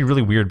UI is actually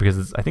really weird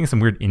because I think it's some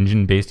weird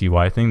engine-based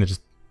UI thing that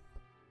just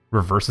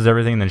reverses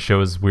everything and then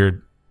shows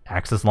weird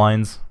axis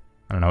lines.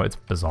 I don't know. It's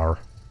bizarre.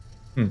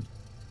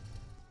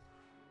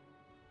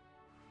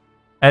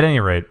 At any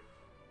rate.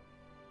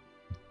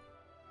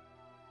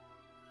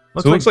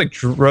 So it looks like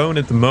Drone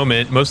at the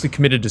moment, mostly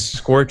committed to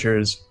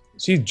Scorchers.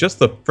 See just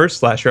the first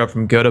slasher out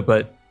from Godde,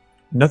 but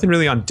nothing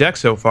really on deck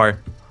so far.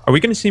 Are we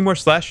going to see more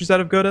slashers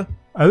out of Godde?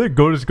 I think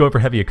Godde's going for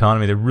heavy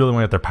economy. They really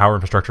want to get their power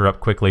infrastructure up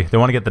quickly. They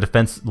want to get the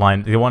defense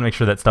line. They want to make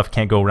sure that stuff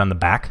can't go around the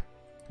back.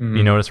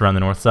 You notice around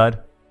the north side?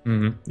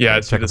 Yeah,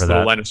 I see this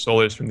little line of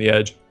solars from the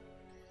edge.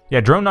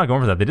 Yeah, Drone not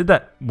going for that. They did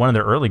that one of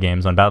their early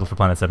games on Battle for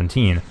Planet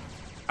 17.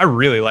 I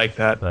really like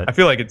that. But I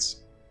feel like it's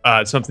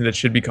something that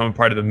should become a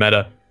part of the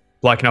meta,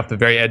 blocking off the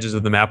very edges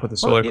of the map with the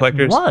solar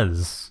collectors. It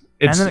was,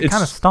 and then it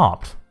kind of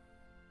stopped.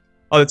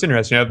 Oh, that's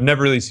interesting. I've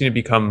never really seen it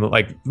become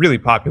like really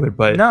popular,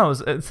 but no, it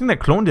was a thing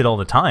that Clone did all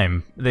the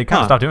time. They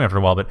kind of stopped doing it for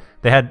a while, but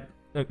they had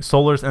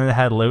solars and they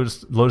had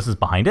lotuses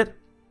behind it.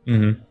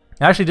 I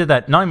actually did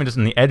that not even just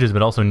in the edges,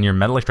 but also near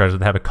metal extractors.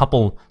 They have a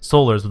couple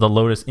solars with a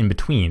lotus in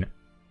between.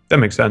 That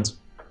makes sense.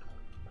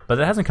 But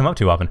that hasn't come up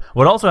too often.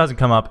 What also hasn't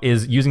come up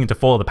is using it to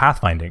foil the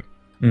pathfinding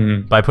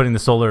by putting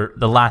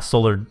the last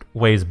solar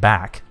ways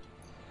back.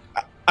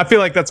 I feel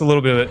like that's a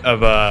little bit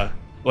of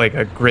like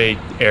a gray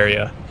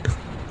area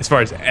as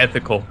far as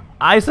ethical.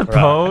 I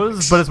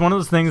suppose, but it's one of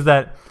those things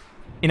that,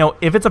 you know,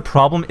 if it's a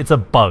problem, it's a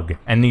bug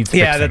and needs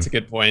fixing. Yeah, that's a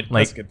good point.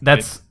 Like,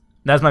 that's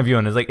my view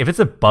on it. Is like, if it's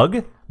a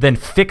bug, then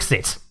fix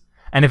it.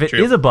 And if it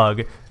is a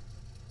bug,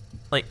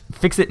 like,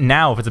 fix it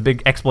now if it's a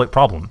big exploit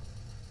problem.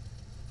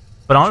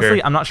 But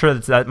honestly, I'm not sure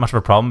that's that much of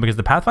a problem because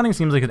the pathfinding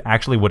seems like it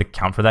actually would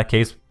account for that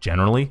case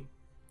generally.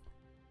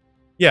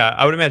 Yeah,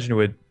 I would imagine it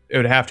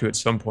would have to at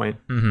some point.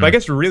 But I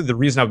guess really the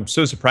reason I'm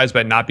so surprised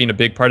by it not being a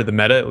big part of the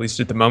meta, at least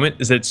at the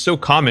moment, is that it's so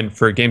common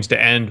for games to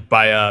end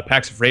by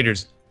packs of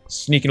raiders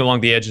sneaking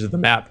along the edges of the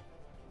map.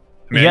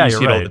 I mean, you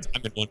see it all the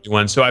time in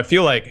 1v1. So I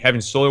feel like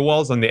having solar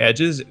walls on the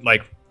edges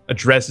like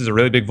addresses a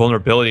really big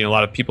vulnerability in a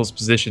lot of people's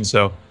positions.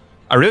 So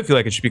I really feel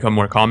like it should become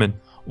more common.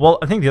 Well,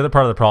 I think the other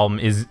part of the problem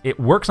is it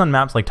works on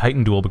maps like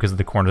Titan Duel because of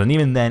the corners, and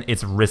even then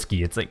it's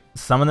risky. It's like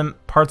some of the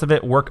parts of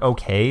it work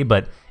okay,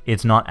 but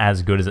it's not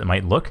as good as it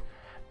might look.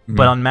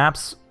 But on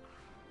maps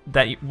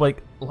that,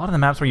 like, a lot of the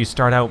maps where you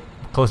start out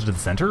closer to the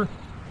center,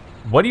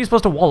 what are you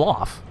supposed to wall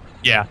off?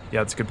 Yeah,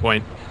 that's a good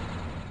point.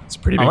 It's a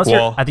pretty big wall.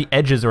 Unless you're at the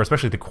edges or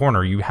especially the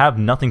corner, you have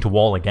nothing to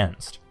wall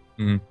against.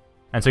 And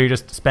so you're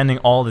just spending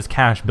all this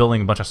cash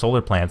building a bunch of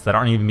solar plants that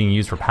aren't even being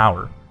used for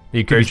power that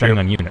you could be spending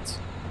on units.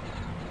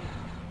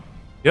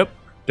 Yep,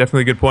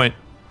 definitely a good point.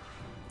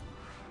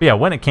 But yeah,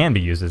 when it can be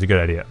used is a good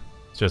idea.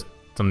 It's just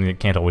something that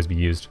can't always be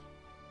used.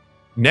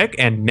 Neck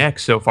and neck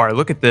so far.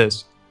 Look at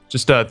this.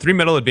 Just a 3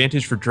 metal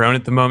advantage for Drone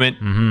at the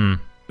moment.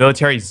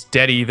 Military's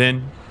dead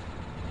even.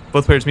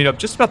 Both players meet up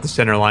just about the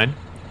center line.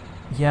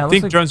 Yeah, I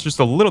think Drone's just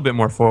a little bit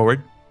more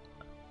forward.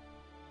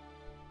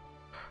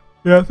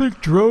 Yeah, I think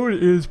Drone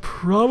is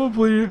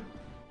probably...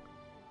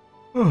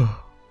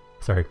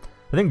 Sorry.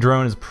 I think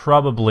Drone is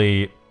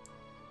probably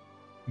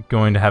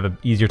going to have an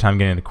easier time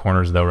getting into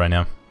corners, though, right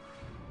now.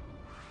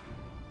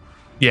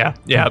 Yeah,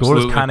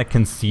 absolutely. Godde's kind of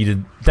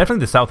conceded. Definitely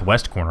the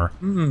southwest corner.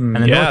 And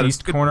the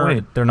northeast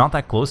corner, they're not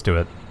that close to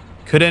it.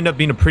 Could end up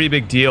being a pretty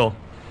big deal.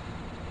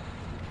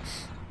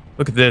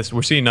 Look at this.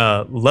 We're seeing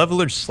a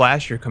leveler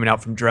slasher coming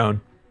out from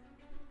Drone.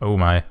 Oh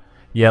my.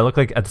 Yeah, it looked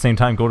like at the same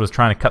time Godde was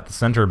trying to cut the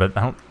center, but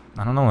I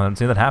don't know. I don't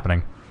see that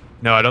happening.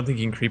 No, I don't think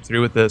he can creep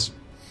through with this.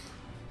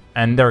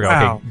 And there we go.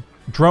 Wow. Okay.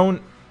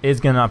 Drone is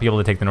going to not be able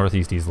to take the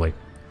northeast easily.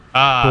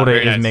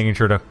 Godde is making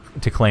sure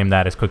to claim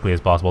that as quickly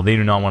as possible. They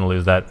do not want to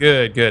lose that.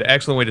 Good.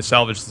 Excellent way to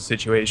salvage the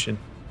situation.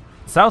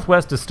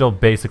 Southwest is still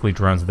basically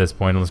Drones at this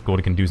point, unless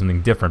Godde can do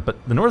something different. But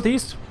the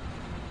northeast,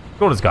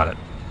 Godde's got it.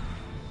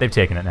 They've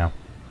taken it now.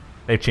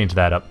 They've changed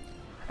that up.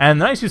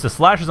 And the nice use of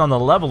slashes on the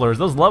levelers.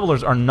 Those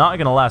levelers are not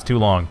going to last too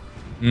long.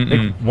 I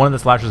think one of the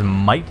slashers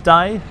might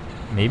die,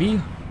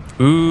 maybe?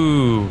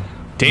 Ooh.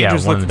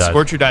 Dangerous looking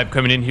Scorcher dive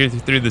coming in here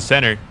through the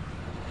center.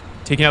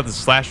 Taking out the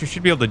slasher,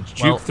 should be able to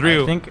juke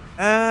through. I think...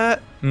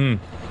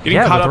 Getting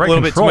caught up a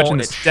little bit too much in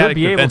the static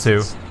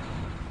defenses.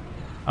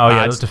 Oh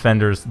yeah, those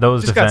defenders.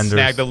 Just got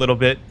snagged a little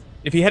bit.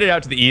 If he headed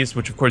out to the east,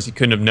 which of course he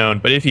couldn't have known,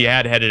 but if he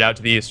had headed out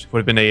to the east, would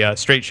have been a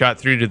straight shot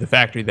through to the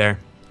factory there.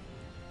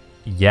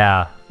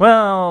 Yeah,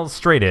 well,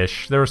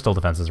 straight-ish. There were still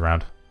defenses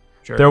around.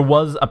 Sure. There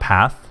was a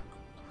path,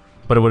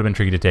 but it would have been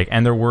tricky to take,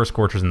 and there were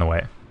Scorchers in the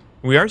way.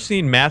 We are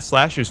seeing mass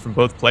slashers from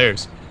both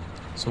players.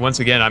 So once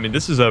again, I mean,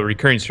 this is a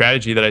recurring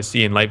strategy that I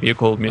see in light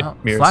vehicle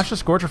mirrors. Slash the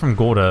Scorcher from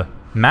Godde.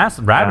 Mass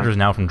Ravagers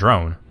now from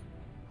Drone.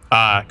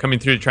 Coming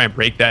through to try and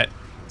break that.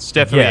 It's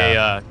definitely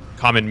a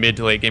common mid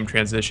to late game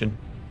transition.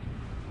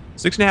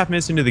 6.5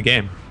 minutes into the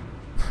game.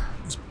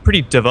 It's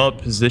pretty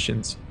developed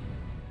positions.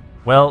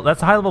 Well,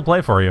 that's a high-level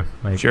play for you.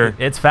 Like, Sure.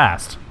 It's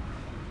fast.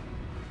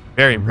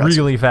 Very impressive.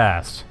 Really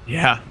fast.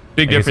 Yeah.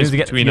 Big Like, difference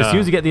between... as soon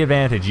as you get the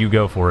advantage, you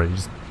go for it. You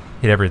just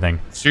hit everything.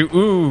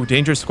 Ooh,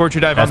 dangerous Scorcher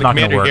dive That's on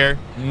the not gonna commander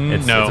work. here.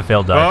 It's No. a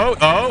failed dive.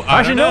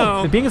 Actually,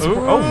 no. Being a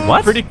oh,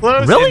 what? Pretty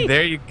close. Really? And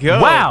there you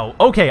go. Wow.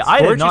 Okay,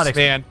 I did not Scorchers, expect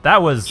man.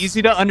 that was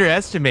Easy to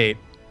underestimate.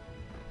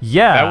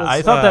 Yeah, That was,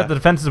 I thought that the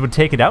defenses would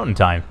take it out in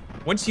time.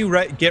 Once you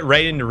get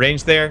right into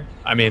range there,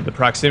 I mean, the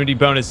proximity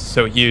bonus is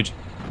so huge.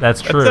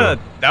 That's true.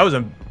 That was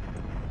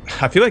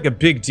I feel like a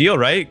big deal,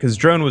 right? Because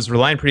Drone was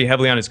relying pretty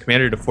heavily on his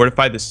commander to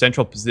fortify the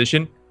central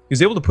position. He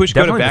was able to push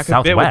Godde back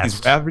a bit with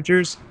these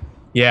Ravagers.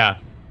 Yeah.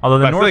 Although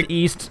the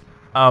northeast,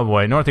 oh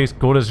boy, northeast,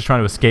 Godde's just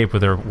trying to escape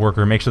with their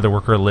worker, make sure their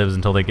worker lives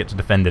until they get to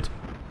defend it.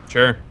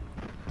 Sure.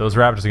 Those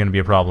Ravagers are going to be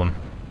a problem.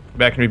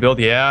 Back and rebuild,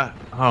 yeah.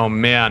 Oh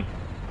man.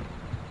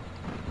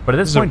 But at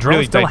this point, Drone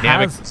really still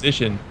dynamic has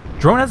position.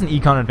 Drone has an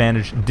econ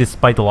advantage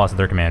despite the loss of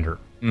their commander.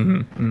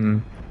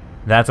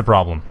 That's a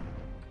problem.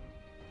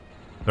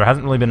 There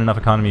hasn't really been enough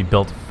economy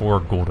built for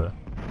Godde.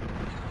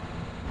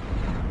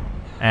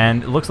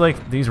 And it looks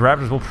like these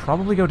Ravagers will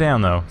probably go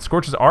down, though.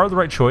 Scorches are the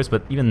right choice,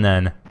 but even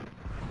then,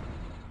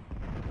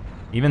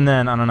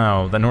 I don't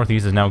know. The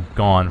northeast is now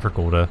gone for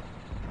Godde.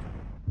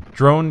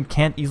 Drone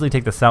can't easily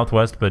take the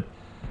southwest, but,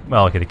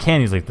 well, okay, they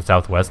can easily take the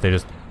southwest. They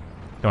just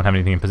don't have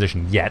anything in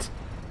position yet.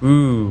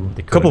 Ooh,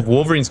 a couple of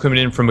Wolverines coming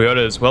in from Godde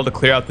as well to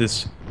clear out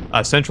this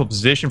central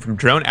position from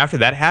Drone. After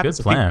that happens,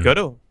 Good plan. I think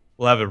Godde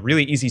will have a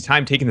really easy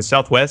time taking the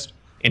southwest,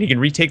 and he can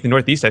retake the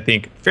northeast, I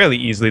think, fairly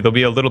easily. There'll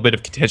be a little bit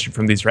of contention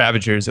from these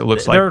Ravagers, it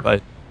looks like,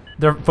 but...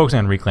 They're focusing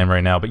on reclaim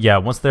right now, but yeah,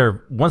 once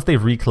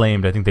they've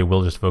reclaimed, I think they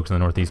will just focus on the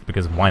northeast,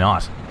 because why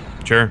not?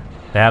 Sure.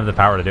 They have the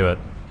power to do it.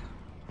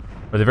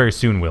 Or they very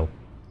soon will.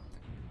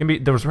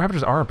 Those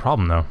Ravagers are a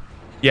problem, though.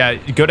 Yeah,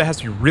 Godde has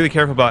to be really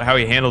careful about how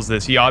he handles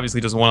this. He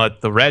obviously doesn't want to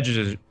let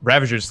the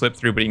Ravagers slip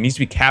through, but he needs to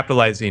be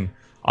capitalizing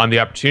on the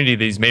opportunity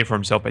that he's made for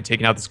himself by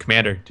taking out this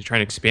commander to try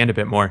and expand a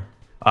bit more.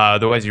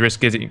 Otherwise, you risk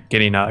getting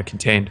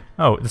contained.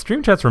 Oh, the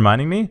stream chat's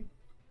reminding me.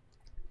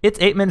 It's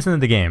 8 minutes into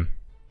the game.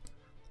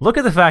 Look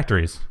at the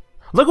factories.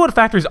 Look at what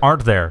factories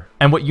aren't there,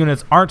 and what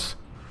units aren't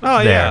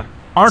there. Yeah.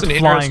 Aren't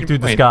flying through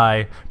the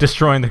sky,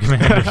 destroying the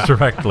commanders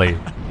directly.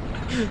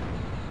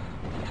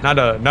 Not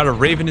a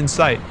Raven in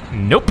sight.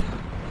 Nope.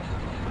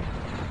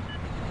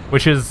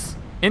 Which is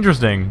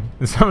interesting.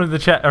 Someone in the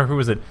chat, or who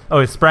was it? Oh,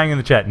 it's sprang in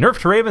the chat. Nerf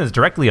to Raven is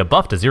directly a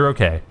buff to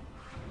 0k.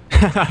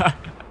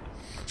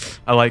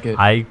 I like it.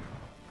 I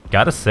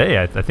gotta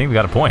say, I think we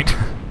got a point.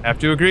 Have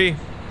to agree.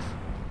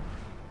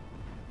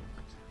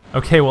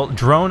 Okay, well,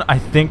 Drone, I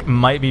think,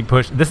 might be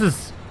pushed. This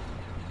is...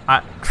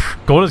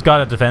 Godde's got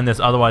to defend this,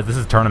 otherwise this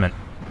is tournament.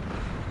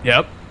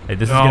 Yep. Hey,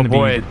 this is going to be...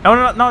 Oh,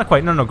 no, not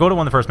quite. No, Godde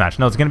won the first match.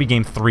 No, it's going to be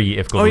game 3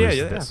 if Godde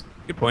loses this.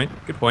 Good point.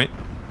 Good point.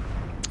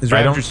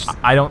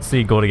 I don't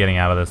see Godde getting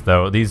out of this,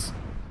 though.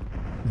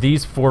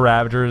 These 4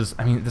 Ravagers,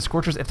 I mean, the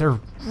Scorchers, if they're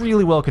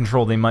really well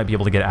controlled, they might be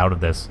able to get out of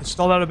this.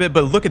 Stalled out a bit,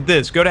 but look at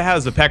this. Godde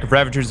has a pack of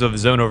Ravagers of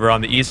his own over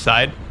on the east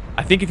side.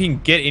 I think if he can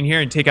get in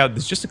here and take out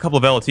just a couple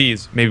of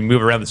LTs, maybe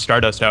move around the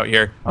Stardust out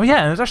here. Oh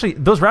yeah, and there's actually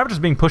those Ravagers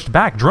being pushed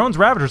back. Drone's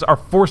Ravagers are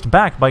forced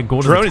back by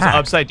Godde's Drone attack. is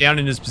upside down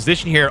in his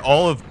position here.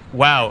 All of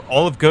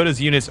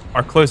Godde's units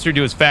are closer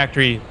to his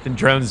factory than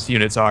Drone's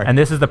units are. And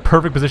this is the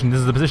perfect position. This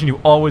is the position you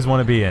always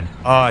want to be in.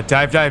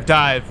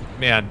 Dive.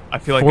 Man, I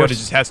feel like Godde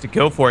just has to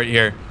go for it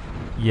here.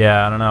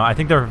 Yeah, I don't know. I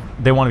think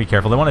they want to be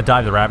careful. They want to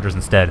dive the Ravagers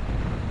instead.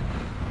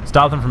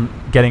 Stop them from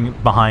getting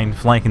behind,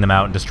 flanking them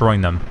out, and destroying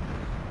them.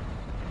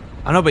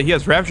 I don't know, but he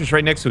has Ravagers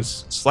right next to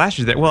his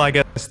Slashers there. Well, I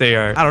guess they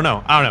are... I don't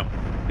know.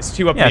 It's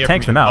 2 up in the air. Yeah,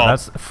 tanks them out.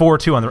 That's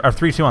 4-2 on the... Or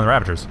 3-2 on the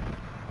Ravagers.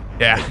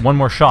 Yeah. One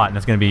more shot, and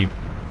it's going to be...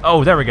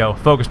 Oh, there we go.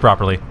 Focus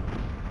properly.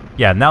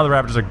 Yeah, now the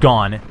Ravagers are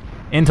gone.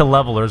 Into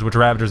Levelers, which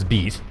Ravagers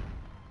beat.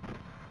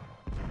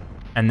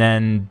 And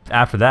then,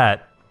 after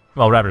that...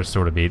 Well, Ravagers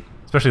sort of beat.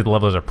 Especially if the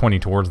Levelers are pointing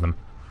towards them.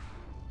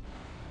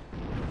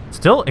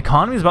 Still,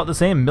 economy is about the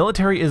same.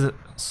 Military is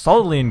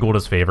solidly in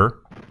Godde's favor.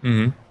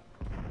 Mm-hmm.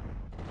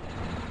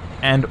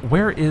 And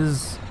where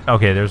is...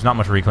 Okay, there's not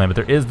much reclaim, but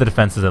there is the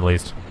defenses at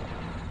least.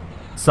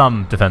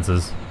 Some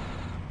defenses.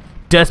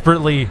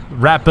 Desperately,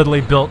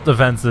 rapidly built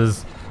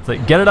defenses. It's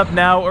like, get it up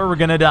now or we're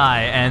gonna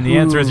die. And the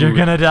answer is you're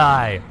gonna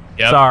die.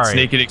 Yep. Sorry.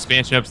 Naked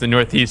expansion up to the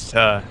northeast.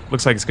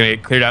 Looks like it's gonna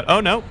get cleared out. Oh,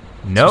 no.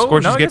 No, so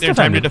Scorchers no, get there in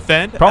time to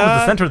defend. Problem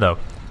with the center, though.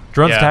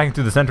 Drone's attacking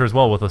through the center as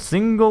well with a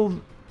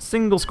single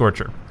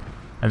Scorcher.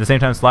 At the same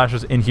time,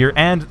 Slashers in here.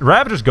 And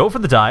Ravagers go for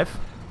the dive.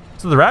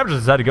 So the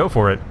Ravagers decide to go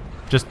for it.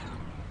 Just...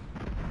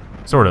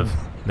 Sort of.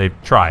 They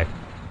try.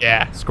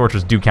 Yeah.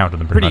 Scorchers do counter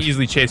them pretty much.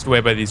 Easily chased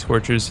away by these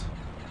Scorchers.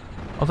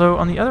 Although,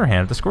 on the other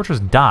hand, if the Scorchers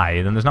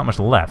die, then there's not much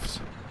left.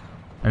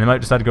 And they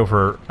might decide to go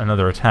for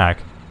another attack.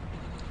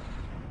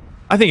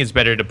 I think it's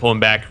better to pull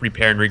them back,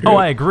 repair, and regroup. Oh,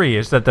 I agree.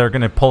 It's that they're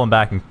going to pull them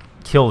back and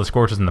kill the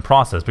Scorchers in the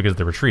process because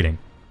they're retreating.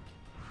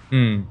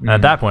 And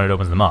at that point, it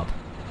opens them up.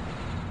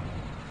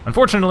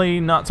 Unfortunately,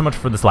 not so much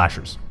for the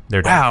Slashers.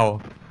 They're dead.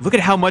 Wow. Look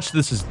at how much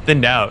this is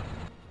thinned out.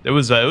 It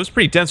was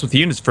pretty dense with the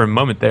units for a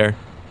moment there.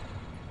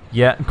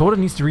 Yeah, Godde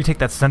needs to retake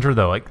that center,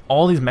 though. Like,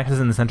 all these mechas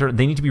in the center,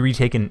 they need to be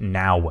retaken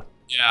now.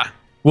 Yeah.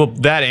 Well,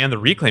 that and the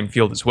reclaim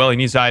field as well. He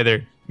needs to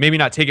either maybe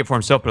not take it for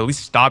himself, but at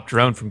least stop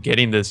Drone from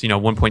getting this,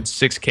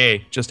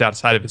 1.6k just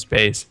outside of his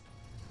base.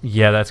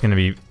 Yeah, that's going to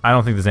be... I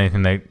don't think there's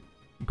anything that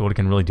Godde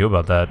can really do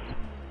about that.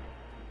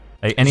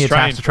 Like, any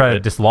attacks to try to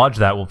dislodge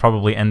that will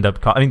probably end up...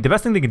 I mean, the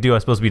best thing they could do, I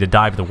suppose, would be to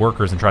dive the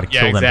workers and try to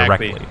kill them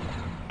directly. I would agree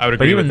with that.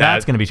 But even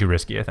that's going to be too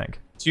risky, I think.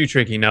 Too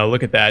tricky. No,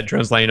 look at that.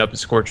 Drone's lining up his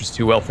Scorchers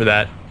too well for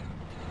that.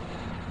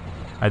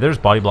 There's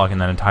body blocking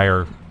that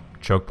entire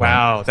choke point.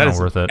 Wow, that is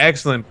worth it.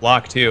 Excellent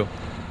block, too.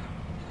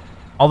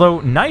 Although,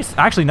 nice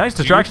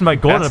distraction by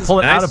Godde to pull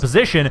it out of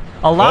position,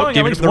 allowing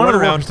at least one of the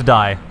workers to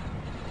die.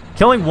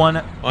 Killing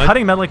one,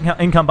 cutting metal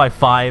income by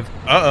 5.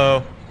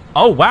 Uh-oh.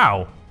 Oh,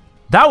 wow.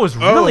 That was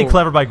really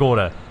clever by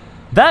Godde.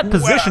 That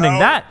positioning,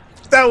 that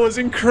was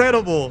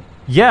incredible.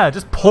 Yeah,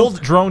 just pulled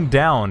Drone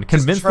down,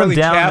 convinced them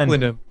down,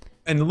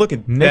 and look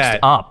at mixed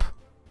up.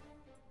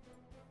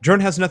 Drone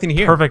has nothing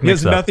here. Perfect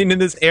mix-up. He has nothing in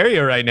this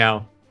area right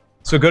now.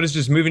 So Godde's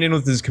just moving in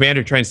with his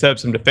commander, trying to set up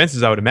some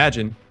defenses, I would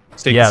imagine.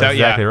 Yeah, that's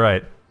exactly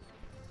right.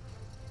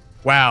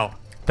 Wow.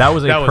 That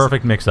was a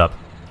perfect mix-up.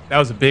 That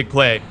was a big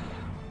play.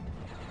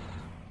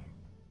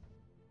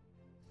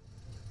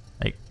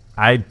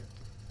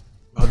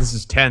 Oh, this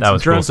is tense. That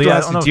was Drone cool. still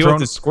has to deal with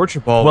this Scorcher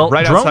Ball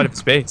right outside of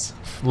space.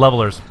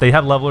 Levelers. They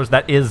have levelers.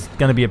 That is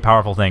going to be a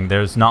powerful thing.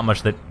 There's not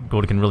much that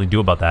Godde can really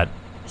do about that.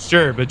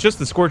 Sure, but just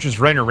the Scorchers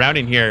running around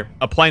in here,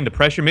 applying the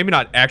pressure, maybe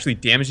not actually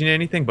damaging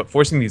anything, but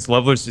forcing these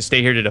levelers to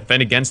stay here to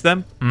defend against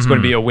them, is going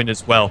to be a win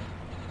as well.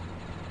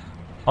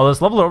 Although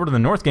this leveler over to the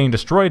north getting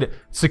destroyed,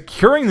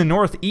 securing the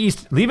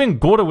northeast, leaving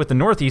Godde with the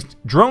northeast,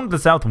 Drone to the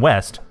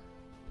southwest,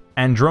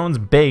 and Drone's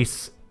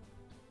base,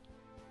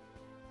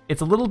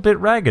 it's a little bit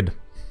ragged.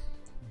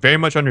 Very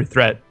much under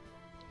threat.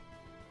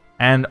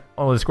 And,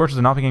 the Scorchers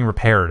are not being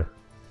repaired.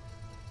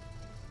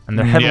 And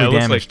they're heavily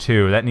damaged,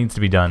 too. That needs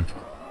to be done.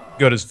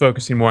 Godde's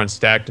focusing more on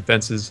stack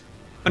defenses.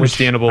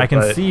 Understandable. Which I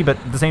can see, but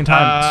at the same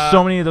time,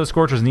 so many of those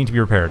Scorchers need to be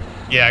repaired.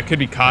 Yeah, it could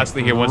be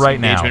costly here once the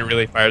engagement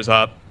really fires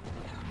up.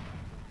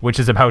 Which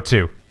is about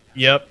to.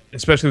 Yep,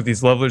 especially with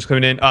these levelers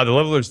coming in. The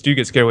levelers do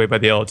get scared away by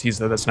the LLTs,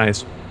 though. That's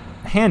nice.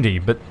 Handy,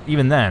 but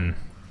even then,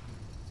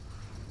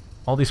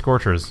 all these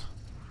Scorchers.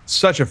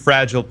 Such a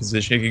fragile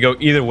position. It could go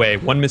either way.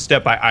 One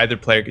misstep by either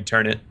player could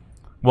turn it.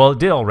 Well, it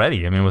did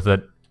already. I mean, with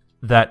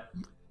that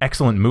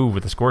excellent move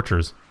with the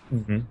Scorchers.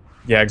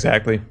 Yeah,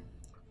 exactly.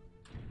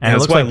 And it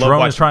looks like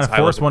Drone is trying to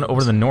force one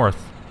over to the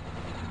north.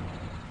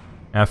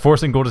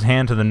 Forcing Godde's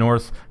hand to the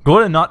north.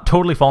 Godde not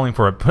totally falling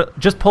for it,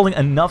 just pulling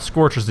enough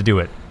Scorchers to do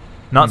it.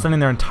 Not sending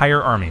their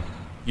entire army.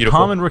 Beautiful.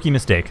 Common rookie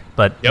mistake,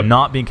 but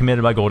not being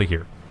committed by Godde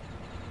here.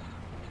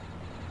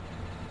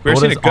 We're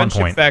seeing a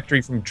gunship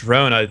factory from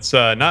Drone. It's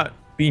not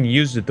being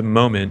used at the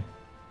moment.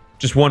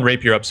 Just one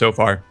rapier up so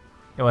far.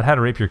 Yeah, well, it had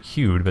a rapier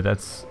queued, but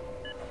that's...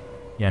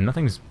 Yeah,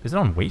 nothing's... Is it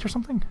on weight or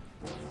something?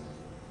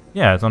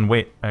 Yeah, it's on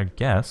weight, I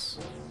guess.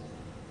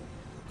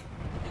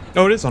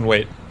 Oh, it is on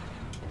weight.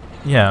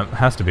 Yeah, it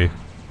has to be.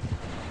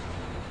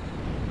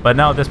 But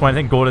now at this point, I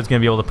think Godde is going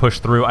to be able to push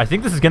through. I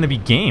think this is going to be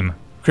game.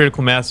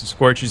 Critical mass of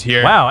Scorchers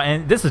here. Wow,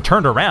 and this has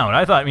turned around.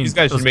 I thought, these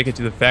guys should make it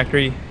to the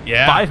factory.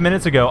 Yeah. 5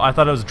 minutes ago, I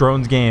thought it was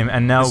Drone's game,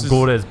 and now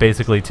Godde is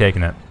basically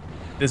taking it.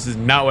 This is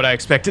not what I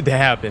expected to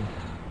happen.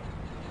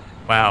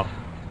 Wow.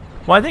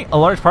 Well, I think a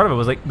large part of it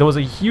was like there was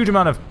a huge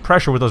amount of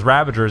pressure with those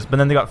Ravagers, but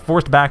then they got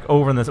forced back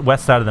over on the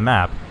west side of the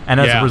map, and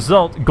as a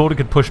result, Godde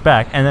could push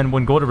back. And then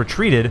when Godde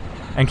retreated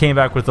and came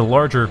back with a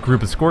larger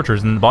group of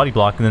Scorchers and the body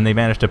block, and then they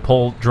managed to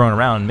pull Drone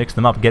around, mix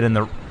them up, get in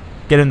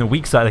the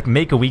weak side, like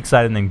make a weak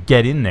side, and then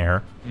get in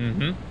there.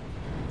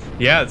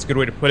 Yeah, that's a good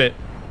way to put it.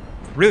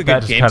 Really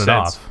good game sense. Cut it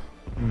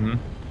off.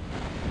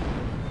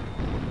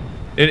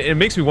 It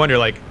makes me wonder,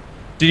 like,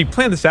 did he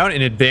plan this out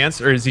in advance,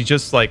 or is he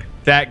just like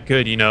that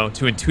good,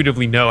 to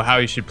intuitively know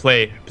how he should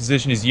play,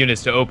 position his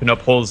units to open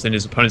up holes in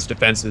his opponent's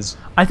defenses?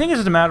 I think it's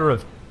just a matter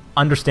of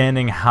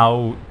understanding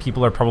how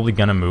people are probably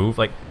gonna move.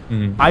 Like,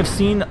 I've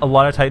seen a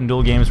lot of Titan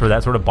Duel games where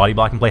that sort of body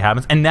blocking play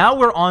happens, and now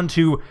we're on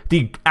to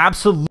the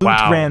absolute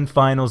grand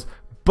finals.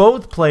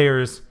 Both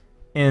players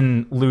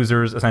in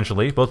losers,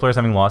 essentially. Both players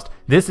having lost.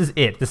 This is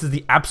it. This is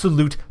the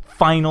absolute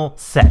final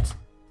set.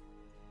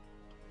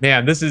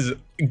 Man, this is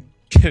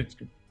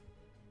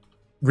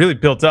really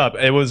built up.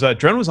 It was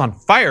Drone was on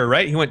fire,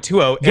 right? He went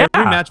 2-0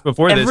 every match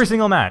before this. Every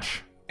single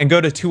match. And go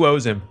to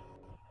 2-0s him.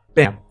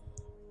 Bam.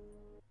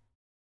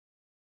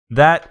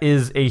 That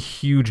is a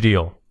huge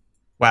deal.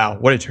 Wow,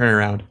 what a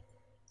turnaround.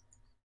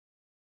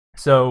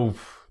 So,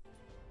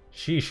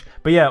 sheesh.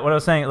 But yeah, what I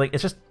was saying, like,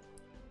 it's just,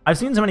 I've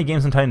seen so many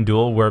games in Titan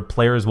Duel where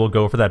players will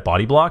go for that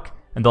body block,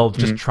 and they'll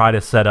just try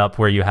to set up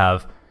where you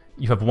have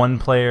one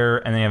player,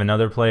 and then you have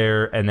another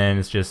player, and then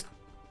it's just,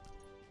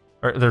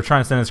 or they're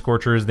trying to send in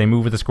Scorchers, they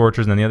move with the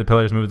Scorchers, and then the other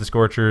players move with the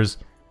Scorchers.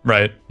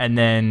 Right. And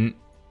then,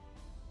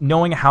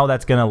 knowing how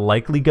that's going to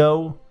likely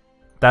go,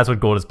 that's what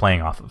Godde is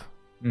playing off of.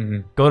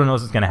 Godde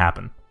knows it's going to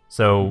happen.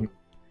 So,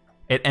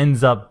 it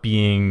ends up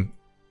being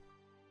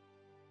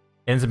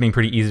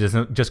pretty easy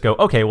to just go,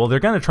 okay, well, they're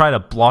going to try to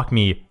block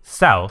me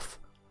south,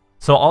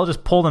 So I'll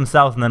just pull them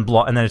south and then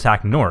block and then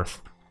attack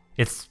north.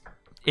 It's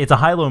a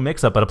high-low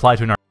mix-up, but applied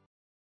to an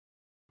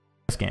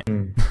RS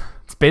game.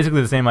 It's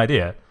basically the same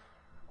idea.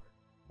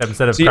 Except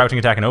instead of crouching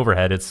attack and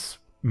overhead, it's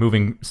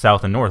moving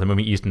south and north and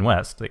moving east and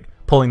west, like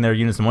pulling their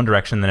units in one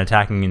direction, then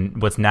attacking in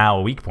what's now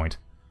a weak point.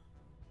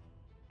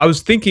 I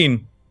was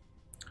thinking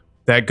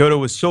that Godde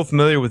was so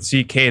familiar with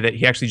ZK that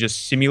he actually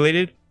just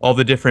simulated all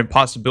the different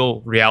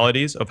possible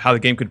realities of how the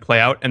game could play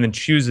out, and then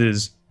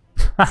chooses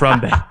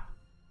from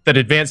that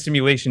advanced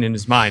simulation in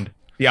his mind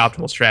the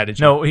optimal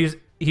strategy. No, he's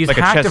like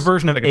hacked a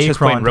version of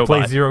Akron to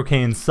play Zero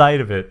K inside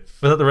of it,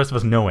 without the rest of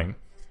us knowing.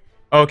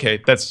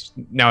 Okay,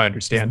 now I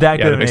understand. It's that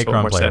good that of an makes a little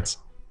Akron more player. sense.